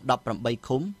ចំណោម18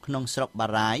ឃុំក្នុងស្រុកបា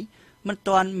រាយមិន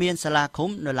ទាន់មានសាលាឃុំ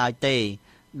នៅឡើយទេ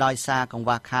ដោយសារកង្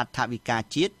វះខាតថវិកា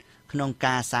ជាតិក្នុង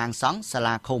ការសាងសង់សា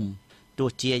លាឃុំទោះ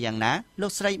ជាយ៉ាងណាលោ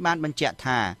កស្រីបានបញ្ជាក់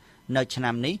ថានៅឆ្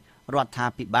នាំនេះរដ្ឋា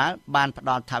ភិបាលបានផ្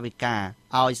ដល់ថវិកា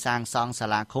ឲ្យសាងសង់សា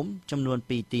លាឃុំចំនួន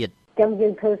2ទៀតចឹងយើ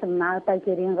ងធ្វើសំណើទៅ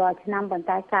ជារៀងរាល់ឆ្នាំប៉ុន្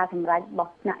តែការសម្រេចរប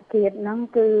ស់ថ្នាក់ជាតិហ្នឹង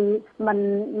គឺ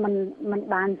มัน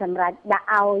បានសម្រេចដាក់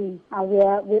ឲ្យ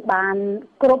វាបាន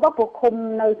គ្រប់ពួកឃុំ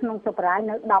នៅក្នុងសុបារាយ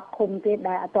នៅ10ឃុំទៀត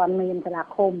ដែលអត់ទាន់មានសាលា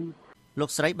ឃុំលោក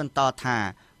ស្រីបន្តថា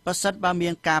ប្រសិនបើមា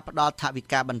នការផ្ដល់ថវិ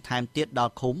កាបន្ថែមទៀតដ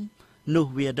ល់ឃុំនោះ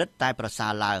វារឹតតែប្រសើ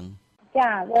រឡើងចា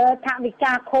ថវិ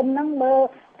កាឃុំហ្នឹងបើ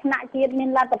ថ្នាក់ជាតិមាន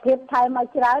លទ្ធភាពថែមឲ្យ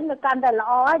ច្រើនវាកាន់តែល្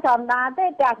អហើយធម្មតាទេ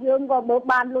តែយើងក៏បើ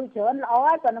បានលុយច្រើនល្អ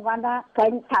ហើយប៉ុន្តែគាត់ថាក្រែ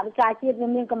ងថវិកាជាតិវា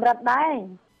មានកម្រិតដែរ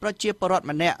ប្រជាពលរដ្ឋ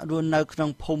ម្នាក់រស់នៅក្នុង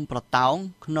ភូមិប្រតោង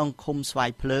ក្នុងឃុំស្វាយ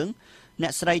ភ្លើងអ្ន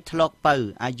កស្រីធ្លុកពៅ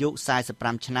អាយុ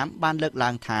45ឆ្នាំបានលើកឡើ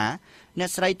ងថាអ្នក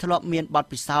ស្រីធ្លាប់មានបទ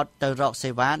ពិសោធន៍ទៅរក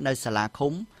សេវានៅសាលា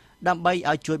ឃុំដើម្បី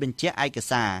ឲ្យជួយបញ្ជាក់ឯក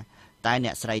សារតែអ្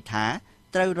នកស្រីថា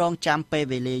ត្រូវរងចាំពេល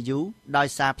វេលាយូរដោយ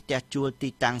សារផ្ទះជួលទី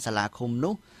តាំងសាលាឃុំ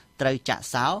នោះត្រូវចាក់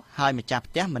សោហើយម្ចាស់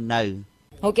ផ្ទះមិននៅ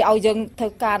ហើយគេឲ្យយើងធ្វើ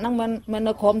ការហ្នឹងមិន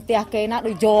នៅក្រុមផ្ទះគេណា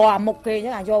ដូចយកអាមុខគេអញ្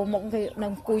ចឹងយកមុខគេនឹ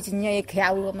ងគួយសញ្ញេក្រៅ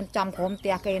មិនចំក្រុមផ្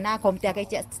ទះគេណាក្រុមផ្ទះគេ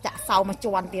ចាក់សោមកជ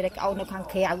ន់ទៀតគេឲ្យនៅខាង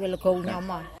ក្រៅវាលោកគ្រូខ្ញុំ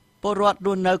ហ៎ពលរដ្ឋរ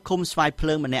ស់នៅឃុំស្វាយភ្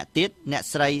លើងម្នាក់ទៀតអ្នក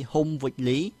ស្រីហ៊ុំវិច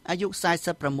លីអាយុ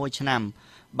46ឆ្នាំ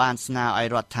បានស្នើឲ្យ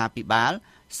រដ្ឋាភិបាល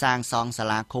សាងសង់សា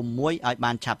លាឃុំមួយឲ្យ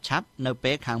បានឆាប់នៅ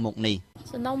ពេលខាងមុខនេះ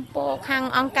សំណុំពរខាង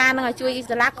អង្គការនឹងឲ្យជួយ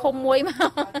សាលាឃុំមួយម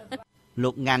កលោ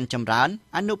កងាន់ចម្រើន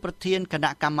អនុប្រធានគ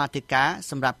ណៈកម្មាធិការ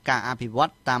សម្រាប់ការអភិវឌ្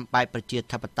ឍតាមបែបប្រជា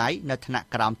ធិបតេយ្យនៅថ្នាក់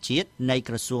ក្រោមជាតិនៃ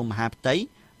ក្រសួងមហាផ្ទៃ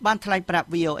បានថ្លែងប្រាប់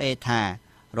VOA ថា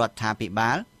រដ្ឋាភិ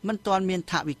បាលមិនទាន់មាន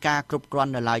ថវិកាគ្រប់គ្រា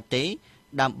ន់នៅឡើយទេ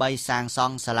ដើម្បីសាងស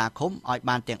ង់សាលាឃុំឲ្យ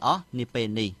បានទាំងអស់នាពេល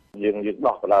នេះយើង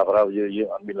ដោះកន្លងយើង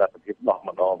អត់មានលទ្ធភាពដោះ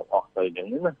ម្ដងទាំងអស់ទៅអញ្ចឹង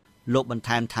ណាលោកបន្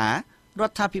ថែមថារ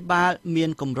ដ្ឋាភិបាលមាន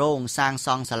គម្រោងសាងស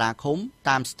ង់សាលាឃុំ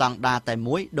តាមស្តង់ដារតែ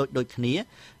មួយដូចគ្នា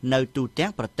នៅទូទាំ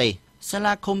ងប្រទេសសា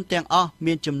លាឃុំទាំងអស់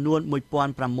មានចំនួន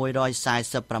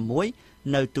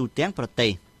1646នៅទូទាំងប្រទេ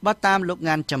សបើតាមលោក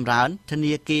ងាន់ចម្រើនធ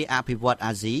នាគារអភិវឌ្ឍ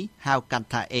អាស៊ីហៅកាត់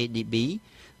ថា ADB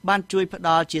បានជួយផ្ដ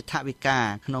ល់ជាថវិកា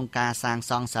ក្នុងការសាង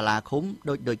សង់សាលាឃុំ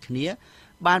ដូចគ្នា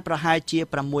បានប្រហែលជា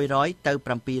600ទៅ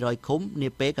700ឃុំនា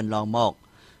ពេលកន្លងមក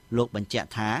លោកបញ្ជាក់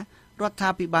ថារដ្ឋា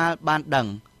ភិបាលបានដឹង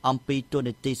អំពីតួ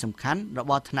នាទីសំខាន់រ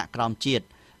បស់ថ្នាក់ក្រោមជាតិ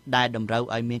ដែលតម្រូវ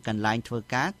ឲ្យមានកន្លែងធ្វើ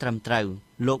ការត្រឹមត្រូវ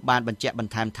លោកបានបញ្ជាក់ប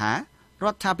ន្ថែមថារ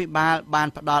ដ្ឋាភិបាលបាន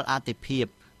ផ្ដល់អាទិភាព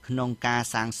ក្នុងការ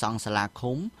សាងសង់សាលា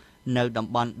ឃុំនៅតំ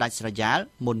បន់ដាច់ស្រយាល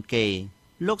មុនគេ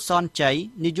លោកសនជ័យ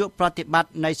នាយកប្រតិបត្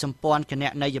តិនៃសម្ព័ន្ធគណ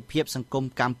នេយ្យភាពសង្គម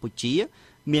កម្ពុជា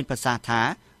មានប្រសាសន៍ថា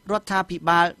រដ្ឋាភិ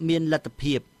បាលមានលទ្ធ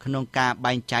ភាពក្នុងការ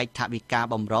បែងចែកថវិកា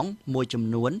បម្រុងមួយចំ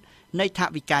នួននៃថ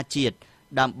វិកាជាតិ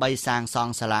ដើម្បីសាងស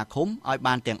ង់សាលាឃុំឲ្យ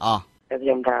បានទាំងអស់ខ្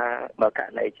ញុំថាបើករ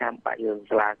ណីចាំបាច់យើង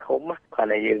សាលាឃុំគាត់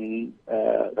តែយើង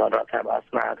រដ្ឋាភិបាល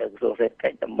ស្នើទៅក្រសួងសេដ្ឋកិ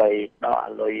ច្ចដើម្បីដក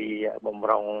លុយបំ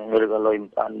រុងឬក៏លុយមិ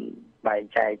នទាន់បែង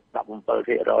ចែក 17%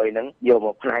 ហ្នឹងយកម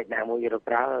កផ្នែកណាមួយទៅ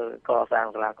ប្រើក៏សាង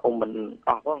សាលាឃុំមិន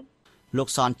អស់ផងលោក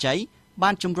សនជ័យបា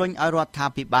នជំរុញឲ្យរដ្ឋា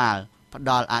ភិបាលផ្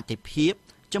ដល់អាទិភាព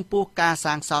ចំពោះការ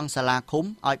សាងសង់សាលាឃុំ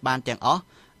ឲ្យបានទាំងអស់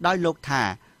ដោយលោកថា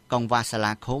កង្វះសា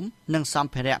លាឃុំនិងស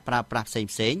ម្ភារៈប្រើប្រាស់ផ្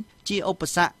សេងៗជាឧប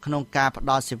សគ្គក្នុងការផ្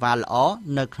ដល់សេវាល្អ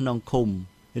នៅក្នុងឃុំ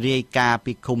រាយការណ៍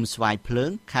ពីឃុំស្វាយភ្លើ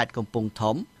ងខេត្តកំពង់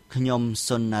ធំខ្ញុំ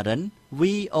សុននរិន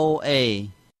VOA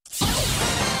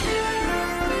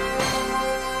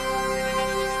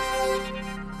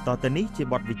តទៅនេះជា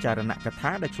បទវិចារណកថា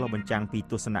ដែលឆ្លុះបញ្ចាំងពី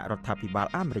ទស្សនៈរដ្ឋាភិបាល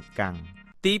អាមេរិកកាំង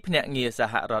ទីភ្នាក់ងារស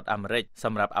ហរដ្ឋអាមេរិកស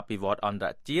ម្រាប់អភិវឌ្ឍអន្តរ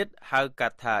ជាតិហៅកា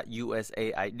ត់ថា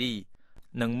USAID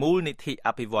និងមូលនិធិអ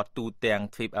ភិវឌ្ឍទូទាំង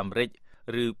ទ្វីបអាមេរិក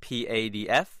ឬ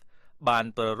PADF បាន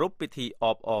ប្រារព្ធពិធីអ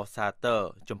បអរសាទរ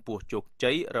ចំពោះជោគ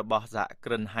ជ័យរបស់សហ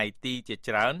គ្រិនហៃទីជា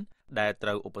ច្រើនដែលត្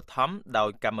រូវឧបត្ថម្ភដោយ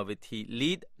កម្មវិធី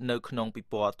LEAD នៅក្នុងពិ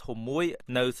ព័រណ៍ធំមួយ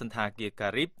នៅសន្តាគារកា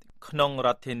រីបក្នុងរ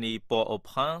ដ្ឋធានី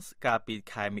Port-au-Prince កាលពី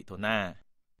ខែមិថុនា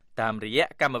តាមរយៈ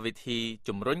កម្មវិធី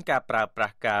ជំរុញការប្រើប្រា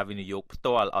ស់ការវិនិយោគផ្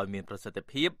ទាល់ឲ្យមានប្រសិទ្ធ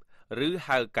ភាពឬ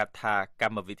ហៅកាត់ថាក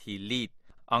ម្មវិធី LEAD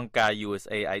អង្គការ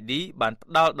USAID បាន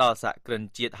ផ្ដល់ដល់សហគ្រិន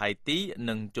ជាតិហៃទី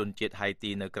និងជនជាតិហៃទី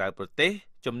នៅក្រៅប្រទេស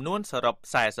ចំនួនសរុប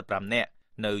45នាក់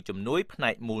នៅជំនួយផ្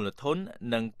នែកមូលធន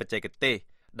និងបច្ចេកទេស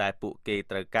ដែលពួកគេ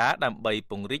ត្រូវការដើម្បី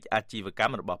ពង្រីកអាជីវក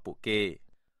ម្មរបស់ពួកគេ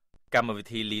កម្មវិ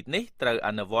ធី LEAD នេះត្រូវអ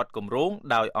នុវត្តគម្រោង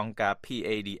ដោយអង្គការ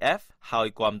PADF ហើយ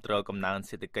គាំទ្រកំណើន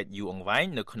សេដ្ឋកិច្ចយូរអង្វែង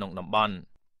នៅក្នុងតំបន់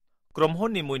ក្រុមហ៊ុ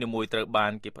ននីមួយៗត្រូវបា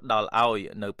នគេផ្ដល់ឲ្យ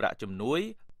នៅប្រាក់ជំនួយ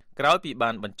ក្រោយពីបា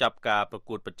នបញ្ចប់ការប្រ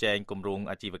កួតប្រជែងគម្រោង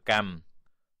អាជីវកម្ម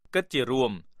គិតជារួ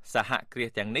មសហគ្រា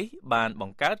សទាំងនេះបានប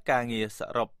ង្កើតការងារស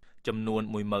រុបចំនួន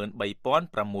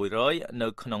 13,600 នៅ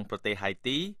ក្នុងប្រទេសហៃ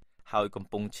ទីហើយកំ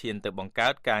ពុងឈានទៅបង្កើ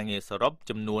តការងារសរុប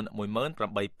ចំនួន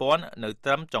 18,000 នៅត្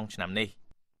រឹមចុងឆ្នាំនេះ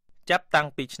ចាប់តាំង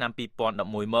ពីឆ្នាំ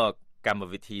 2011 មកកម្ម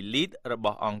វិធី LEAD រប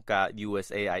ស់អង្គការ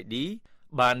USAID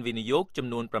បានវិនិយោគចំ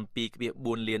នួន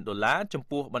 7.4 លានដុល្លារចំ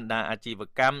ពោះបណ្ដាអាជីវ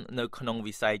កម្មនៅក្នុង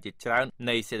វិស័យជាច្រើន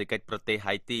នៃសេដ្ឋកិច្ចប្រទេស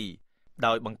ហៃទី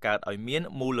ដោយបង្កើតឲ្យមាន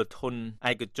មូលធន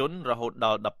ឯកជនរហូតដ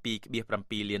ល់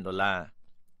 12.7 លានដុល្លារ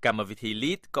កម្មវិធី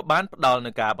LEAD ក៏បានផ្ដល់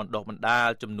នូវការបណ្ដុះបណ្ដាល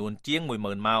ចំនួនជាង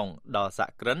 10,000 ម៉ោងដល់សហ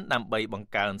គ្រិនដើម្បីបង្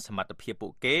កើនសមត្ថភាពពួ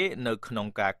កគេនៅក្នុង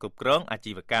ការគ្រប់គ្រងអា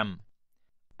ជីវកម្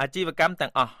មទាំ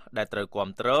ងអស់ដែលត្រូវគាំ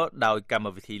ទ្រដោយកម្ម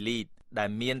វិធី LEAD ដែល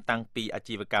មានតាំងពីអា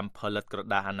ជីវកម្មផលិតក្រ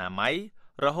ដាសអនាម័យ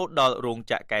រហូតដល់រោង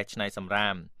ចក្រកែច្នៃសំរា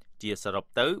មជាសរុប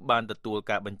ទៅបានទទួល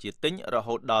ការបញ្ជាទិញរ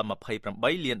ហូតដល់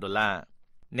 28 លានដុល្លារ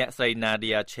អ្នកស្រី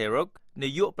Nadia Cherok នា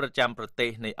យកប្រចាំប្រទេស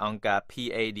នៃអង្គការ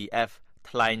PADF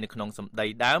ថ្លែងនៅក្នុងសម្ដី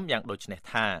ដើមយ៉ាងដូចនេះ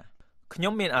ថាខ្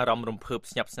ញុំមានអារម្មណ៍រំភើប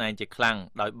ស្ញប់ស្ញែងជាខ្លាំង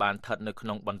ដោយបានស្ថិតនៅក្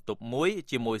នុងបន្ទប់មួយ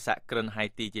ជាមួយសហគ្រិនហៃ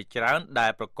ទីជាច្រើនដែ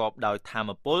លប្រកបដោយថា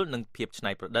មពលនិងភាពច្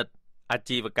នៃប្រឌិតអា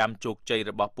ជីវកម្មជោគជ័យ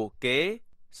របស់ពួកគេ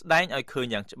ស្ដែងឲ្យឃើញ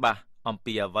យ៉ាងច្បាស់អំ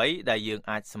ពីអ្វីដែលយើង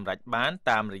អាចសម្រេចបាន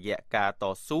តាមរយៈការត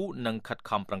ស៊ូនិងខិត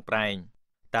ខំប្រឹងប្រែង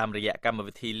តាមរយៈកម្ម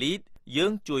វិធី LEAD យើ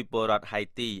ងជួយពលរដ្ឋហៃ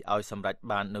ទីឲ្យសម្រេច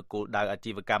បាននូវគោលដៅអា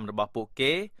ជីវកម្មរបស់ពួក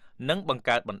គេនិងបង្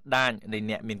កើតបណ្ដាញនៃ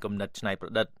អ្នកមានគំនិតច្នៃប្រ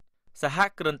ឌិតសហ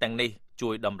គ្រិនទាំងនេះជួ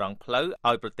យតម្រង់ផ្លូវ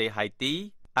ឲ្យប្រទេសហៃទី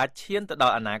អាចឈានទៅដ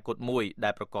ល់អនាគតមួយដែ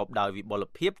លប្រកបដោយវិបុល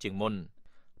ភាពជាងមុន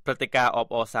ព្រឹត្តិការណ៍អប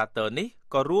អរសាទរនេះ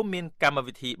ក៏រួមមានកម្ម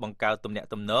វិធីបង្កើតទំនាក់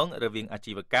ទំនងរវាងអា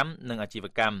ជីវកម្មនិងអាជីវ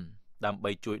កម្មដើម្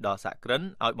បីជួយដល់សហគ្រិន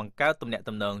ឲ្យបង្កើតទំនាក់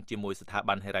ទំនងជាមួយស្ថា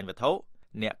ប័នហិរញ្ញវត្ថុ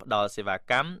អ្នកផ្ដល់សេវា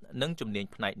កម្មនិងជំនាញ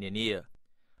ផ្នែកនានា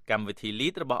កម្មវិធី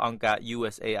LEAD របស់អង្គការ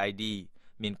USAID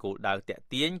មានគោលដៅទាក់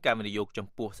ទាញការវិនិយោគចំ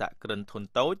ពោះសហគ្រិនធុន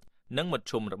តូចនិងម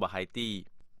ធ្យមរបស់ហៃទី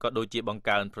ក៏ដូចជាបង្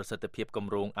កើនប្រសិទ្ធភាពគ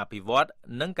ម្រោងអភិវឌ្ឍន៍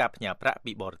និងការផ្ញើប្រាក់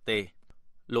ពីបរទេស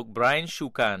លោក Brian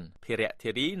Shukan ភារៈ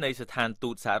ធារីនៃស្ថានទូ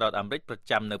តសហរដ្ឋអាមេរិកប្រ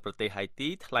ចាំនៅប្រទេសហៃទី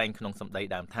ថ្លែងក្នុងសម្ដី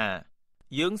ដើមថា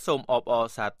យើងសូមអបអរ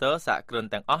សាទរសហគ្រិន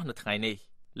ទាំងអស់នៅថ្ងៃនេះ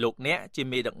លោកអ្នកជា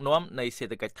មេដឹកនាំនៃសេ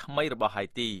ដ្ឋកិច្ចថ្មីរបស់ហៃ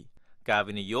ទីការ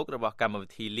វិនិយោគរបស់កម្មវិ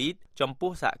ធី LEAD ចំ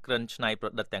ពោះសហគ្រិនច្នៃប្រ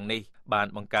ឌិតទាំងនេះបាន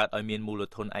បង្កើតឲ្យមានមូល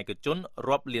ធនឯកជន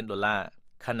រាប់លានដុល្លារ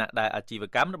ខណៈដែលអាជីវ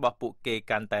កម្មរបស់ពួកគេ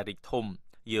កាន់តែរីកធំ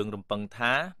យើងរំពឹង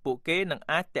ថាពួកគេនឹង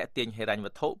អាចទាក់ទាញហិរញ្ញវ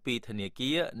ត្ថុពីធនា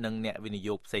គារនិងអ្នកវិនិ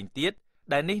យោគផ្សេងទៀត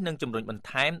ដែលនេះនឹងជំរុញបន្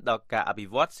ថែមដល់ការអភិ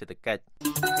វឌ្ឍសេដ្ឋកិច្ច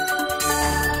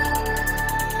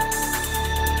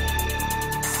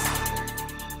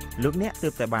លោកអ្នកទើ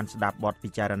បតែបានស្ដាប់បទពិ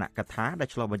ចារណកថាដែល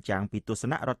ឆ្លុះបញ្ចាំងពីទស្ស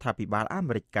នៈរដ្ឋាភិបាលអា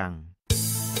មេរិកកាំង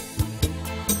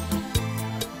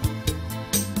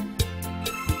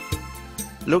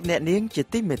លោកអ្នកនាងជា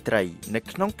ទីមេត្រីនៅ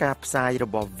ក្នុងការផ្សាយរ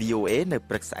បស់ VOA នៅ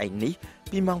ព្រឹកស្អែកនេះ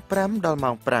ពីម៉ោង5ដល់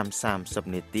ម៉ោង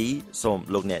 5:30 នាទីសូម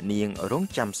លោកអ្នកនាងរង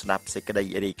ចាំស្ដាប់សេចក្តី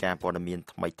រាយការណ៍ព័ត៌មាន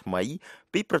ថ្មីៗ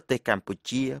ពីប្រទេសកម្ពុ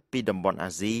ជាពីតំបន់អា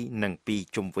ស៊ីនិងពី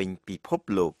ជុំវិញពិភព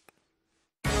លោក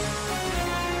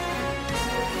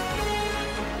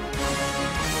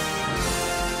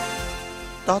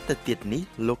តទៅទៀតនេះ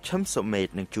លោកឈឹមសុមេត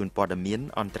នឹងជួនព័ត៌មាន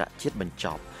អន្តរជាតិបញ្ច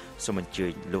ប់សូមអញ្ជើ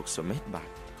ញលោកសុមេតបាទ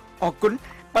អរគុណ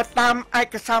បើតាមឯ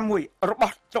កសារមួយរប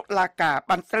ស់តុលាការ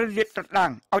បានត្រូវលាតត្រដា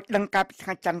ងឲ្យដឹងការពីថ្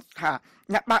ងៃច័ន្ទថា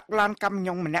អ្នកបើកឡានកាមី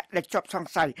យ៉ុងម្នាក់ដែលជាប់ស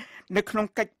ង្ស័យនៅក្នុង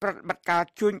កិច្ចប្រតិបត្តិការ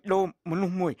ជួញដូរមនុ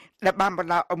ស្សមួយដែលបានប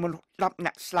ណ្ដាលឲ្យមនុស្ស10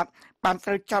នាក់ស្លាប់បានត្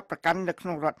រូវចោទប្រកាន់នៅក្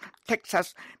នុងរដ្ឋ Texas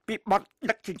ពីបទ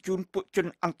ដឹកជញ្ជូនពួកជន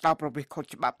អន្តោប្រវេសន៍ខុស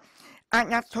ច្បាប់អា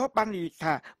ជ្ញាធរបាននិយាយ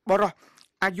ថាបរិសុទ្ធ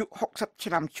អាយុ60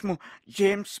ឆ្នាំឈ្មោះ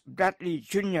James Bradley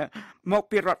Jr. មក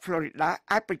ពីរដ្ឋ Florida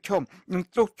អាចប្រឈមនឹង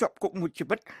ទោសជាប់គុកមួយជី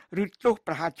វិតឬទោស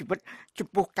ប្រហារជីវិតចំ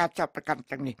ពោះការចាប់ប្រកាន់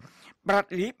ទាំងនេះ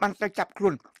Bradley បានទៅចាប់ខ្លួ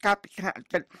នកាលពីថ្ងៃអា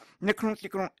ទិត្យនៅក្នុងទី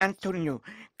ក្រុង Antonio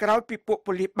ក្រោយពីពួក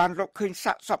ប៉ូលីសបានរកឃើញ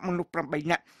សាកសពមនុស្ស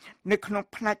8នាក់នៅក្នុង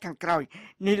ផ្នែកខាងក្រោយ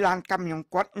នៃឡានកាមីយ៉ុង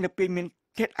គាត់នៅពេលមាន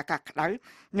ធាតុអាកាសក្តៅ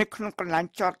នៅក្នុងកន្លែង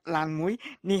ចតឡានមួយ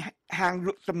នៃហាងល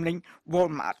ក់ទំនិញ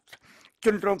Walmartជ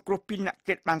នរងគ្រោះ2នាក់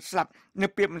ទៀតបានស្លាប់នៅ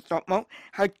ពេលបន្ទាប់មក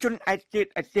ហើយជនឯទៀត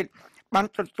បាន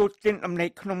ទទួលទានដំណេក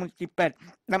ក្នុងមន្ទីរពេទ្យ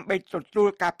ដើម្បីទទួល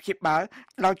ការព្យាបាល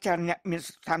ដោយចារអ្នកមាន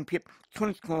ស្ថានភាពធ្ង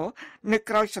ន់ធ្ងរនៅ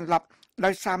ក្រោយសន្លប់ដោ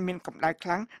យសារមានកម្ដៅខ្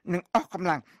លាំងនិងអស់កម្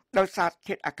លាំងដោយសារ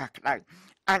ធាតុអាកាសក្តៅ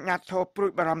អាជ្ញាធរព្រួ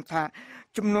យបារម្ភថា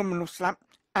ចំនួនមនុស្សស្លាប់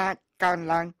អាចកើន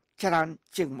ឡើងច្រើន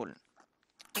ជាងមុន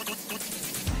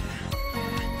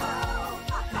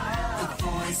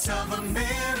Voice of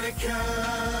America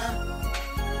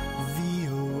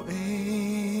VOA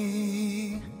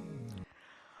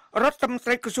រដ្ឋមន្ត្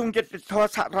រីក្រសួងយុតិធម៌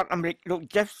សហរដ្ឋអាមេរិកលោក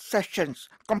Jeff Sessions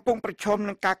កំពុងប្រឈម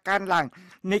នឹងការកើនឡើង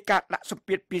នៃការដាក់សម្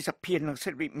ពាធពីសភានិងសិ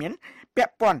ទ្ធិវិមានពា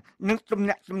ក់ព័ន្ធនឹងទំ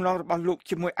នាក់ទំនងរបស់លោក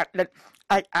ជាមួយអតីត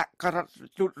ឯកអគ្គរដ្ឋ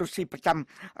ទូតរុស្ស៊ីប្រចាំ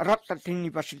រដ្ឋធានី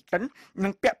Washington និ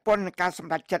ងពាក់ព័ន្ធនឹងការស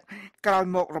ម្រេចចិត្តក្រោយ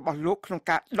មករបស់លោកក្នុង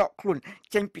ការដកខ្លួន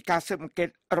ចេញពីការស៊ើបអង្កេត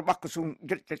របស់ក្រសួង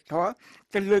យុតិធម៌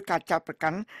ទៅលើការចោទប្រកា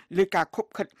ន់លើការខុប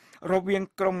ខិតរវាង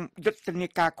ក្រុមយុទ្ធនា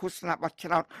ការឃោសនាបោះឆ្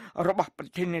នោតរបស់ប្រ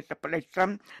ធានាធិបតីត្រាំ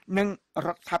និងរ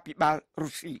ដ្ឋាភិបាលរុ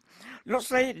ស្ស៊ីលោក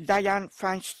ស្រី Dianne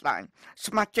Feinstein ស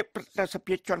មាជិកប្រតិស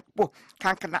ភាជាន់ខ្ពស់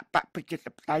ខាងគណៈបកប្រជា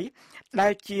ធិបតេយ្យដែ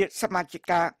លជាសមាជិ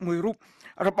កាមួយរូប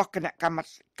របស់គណៈកម្មា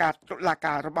ធិការតុលា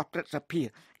ការរបស់ព្រឹទ្ធសភា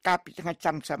កាលពីថ្ងៃ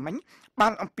ច័ន្ទមិញបា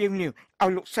នអំពាវនាវឲ្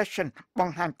យលោក Session ប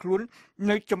ង្ហាញខ្លួន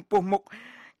នៅចំពោះមុខ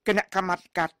គណៈកម្មាធិ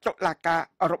ការតុលាការ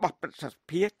របស់ព្រឹទ្ធស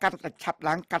ភាកាន់តែឆាប់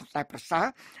ឡើងកាន់តែប្រសើរ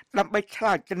ដើម្បីឆ្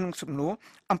លើយទៅនឹងសំណួរ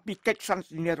អំពីកិច្ចសន្ទ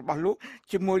នារបស់លោក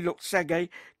ជាមួយលោក Sergei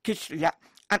Kislyak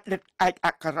អតីតឯកអ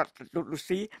គ្គរដ្ឋទូតរុស្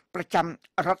ស៊ីប្រចាំ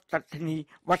រដ្ឋធានី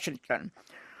Washington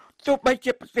ទោះបី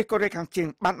ជាប្រទេសកូរ៉េខាងជើង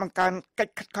បានបង្កើនកិ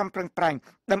ច្ចខិតខំប្រឹងប្រែង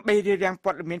ដើម្បីរារាំងព័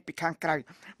ត៌មានពីខាងក្រៅ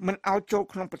មិនឲ្យចូល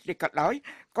ក្នុងប្រទេសក៏ដោយ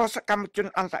ក៏សកម្មជន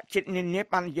អន្តរជាតិនានា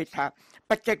បាននិយាយថា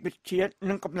បច្ចេកវិទ្យា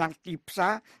និងកម្លាំងទីផ្សា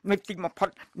រនៅទីបំផុត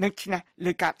នឹងឈ្នះ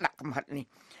លើការដាក់កំហិតនេះ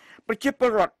ប្រជាពល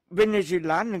រដ្ឋវេណេស៊ុយ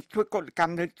ឡានឹងធ្វើកតក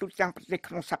ម្មនៅទូទាំងប្រទេស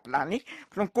ក្នុងសប្តាហ៍នេះ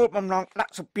ក្នុងគោលបំណងដា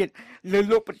ក់សម្ពាធលើ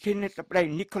លោកប្រធានាធិបតី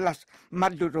Nicolas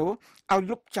Maduro ឲ្យ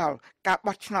លុបចោលការ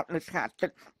បោះឆ្នោតនៅថ្ងៃអាទិ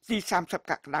ត្យទី30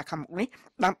កក្កដាខាងមុខនេះ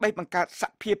ដើម្បីបង្កើតស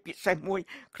ភាពិសេសមួយ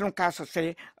ក្នុងការសរសេរ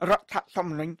រដ្ឋធម្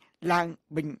មនុញ្ញឡើង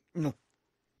វិញនោះ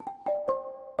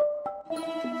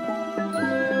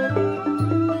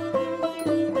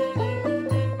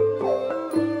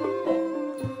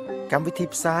កម្មវិធី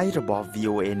ផ្សាយរបស់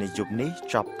VOA នៅយប់នេះ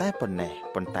ចប់តែប៉ុណ្ណេះ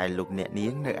ប៉ុន្តែលោកអ្នកនា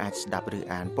ងនៅអាចស្ដាប់ឬ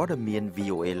អានព័ត៌មាន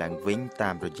VOA ឡើងវិញតា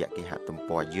មរយៈគេហទំ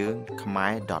ព័រយើង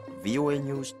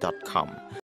khmer.voanews.com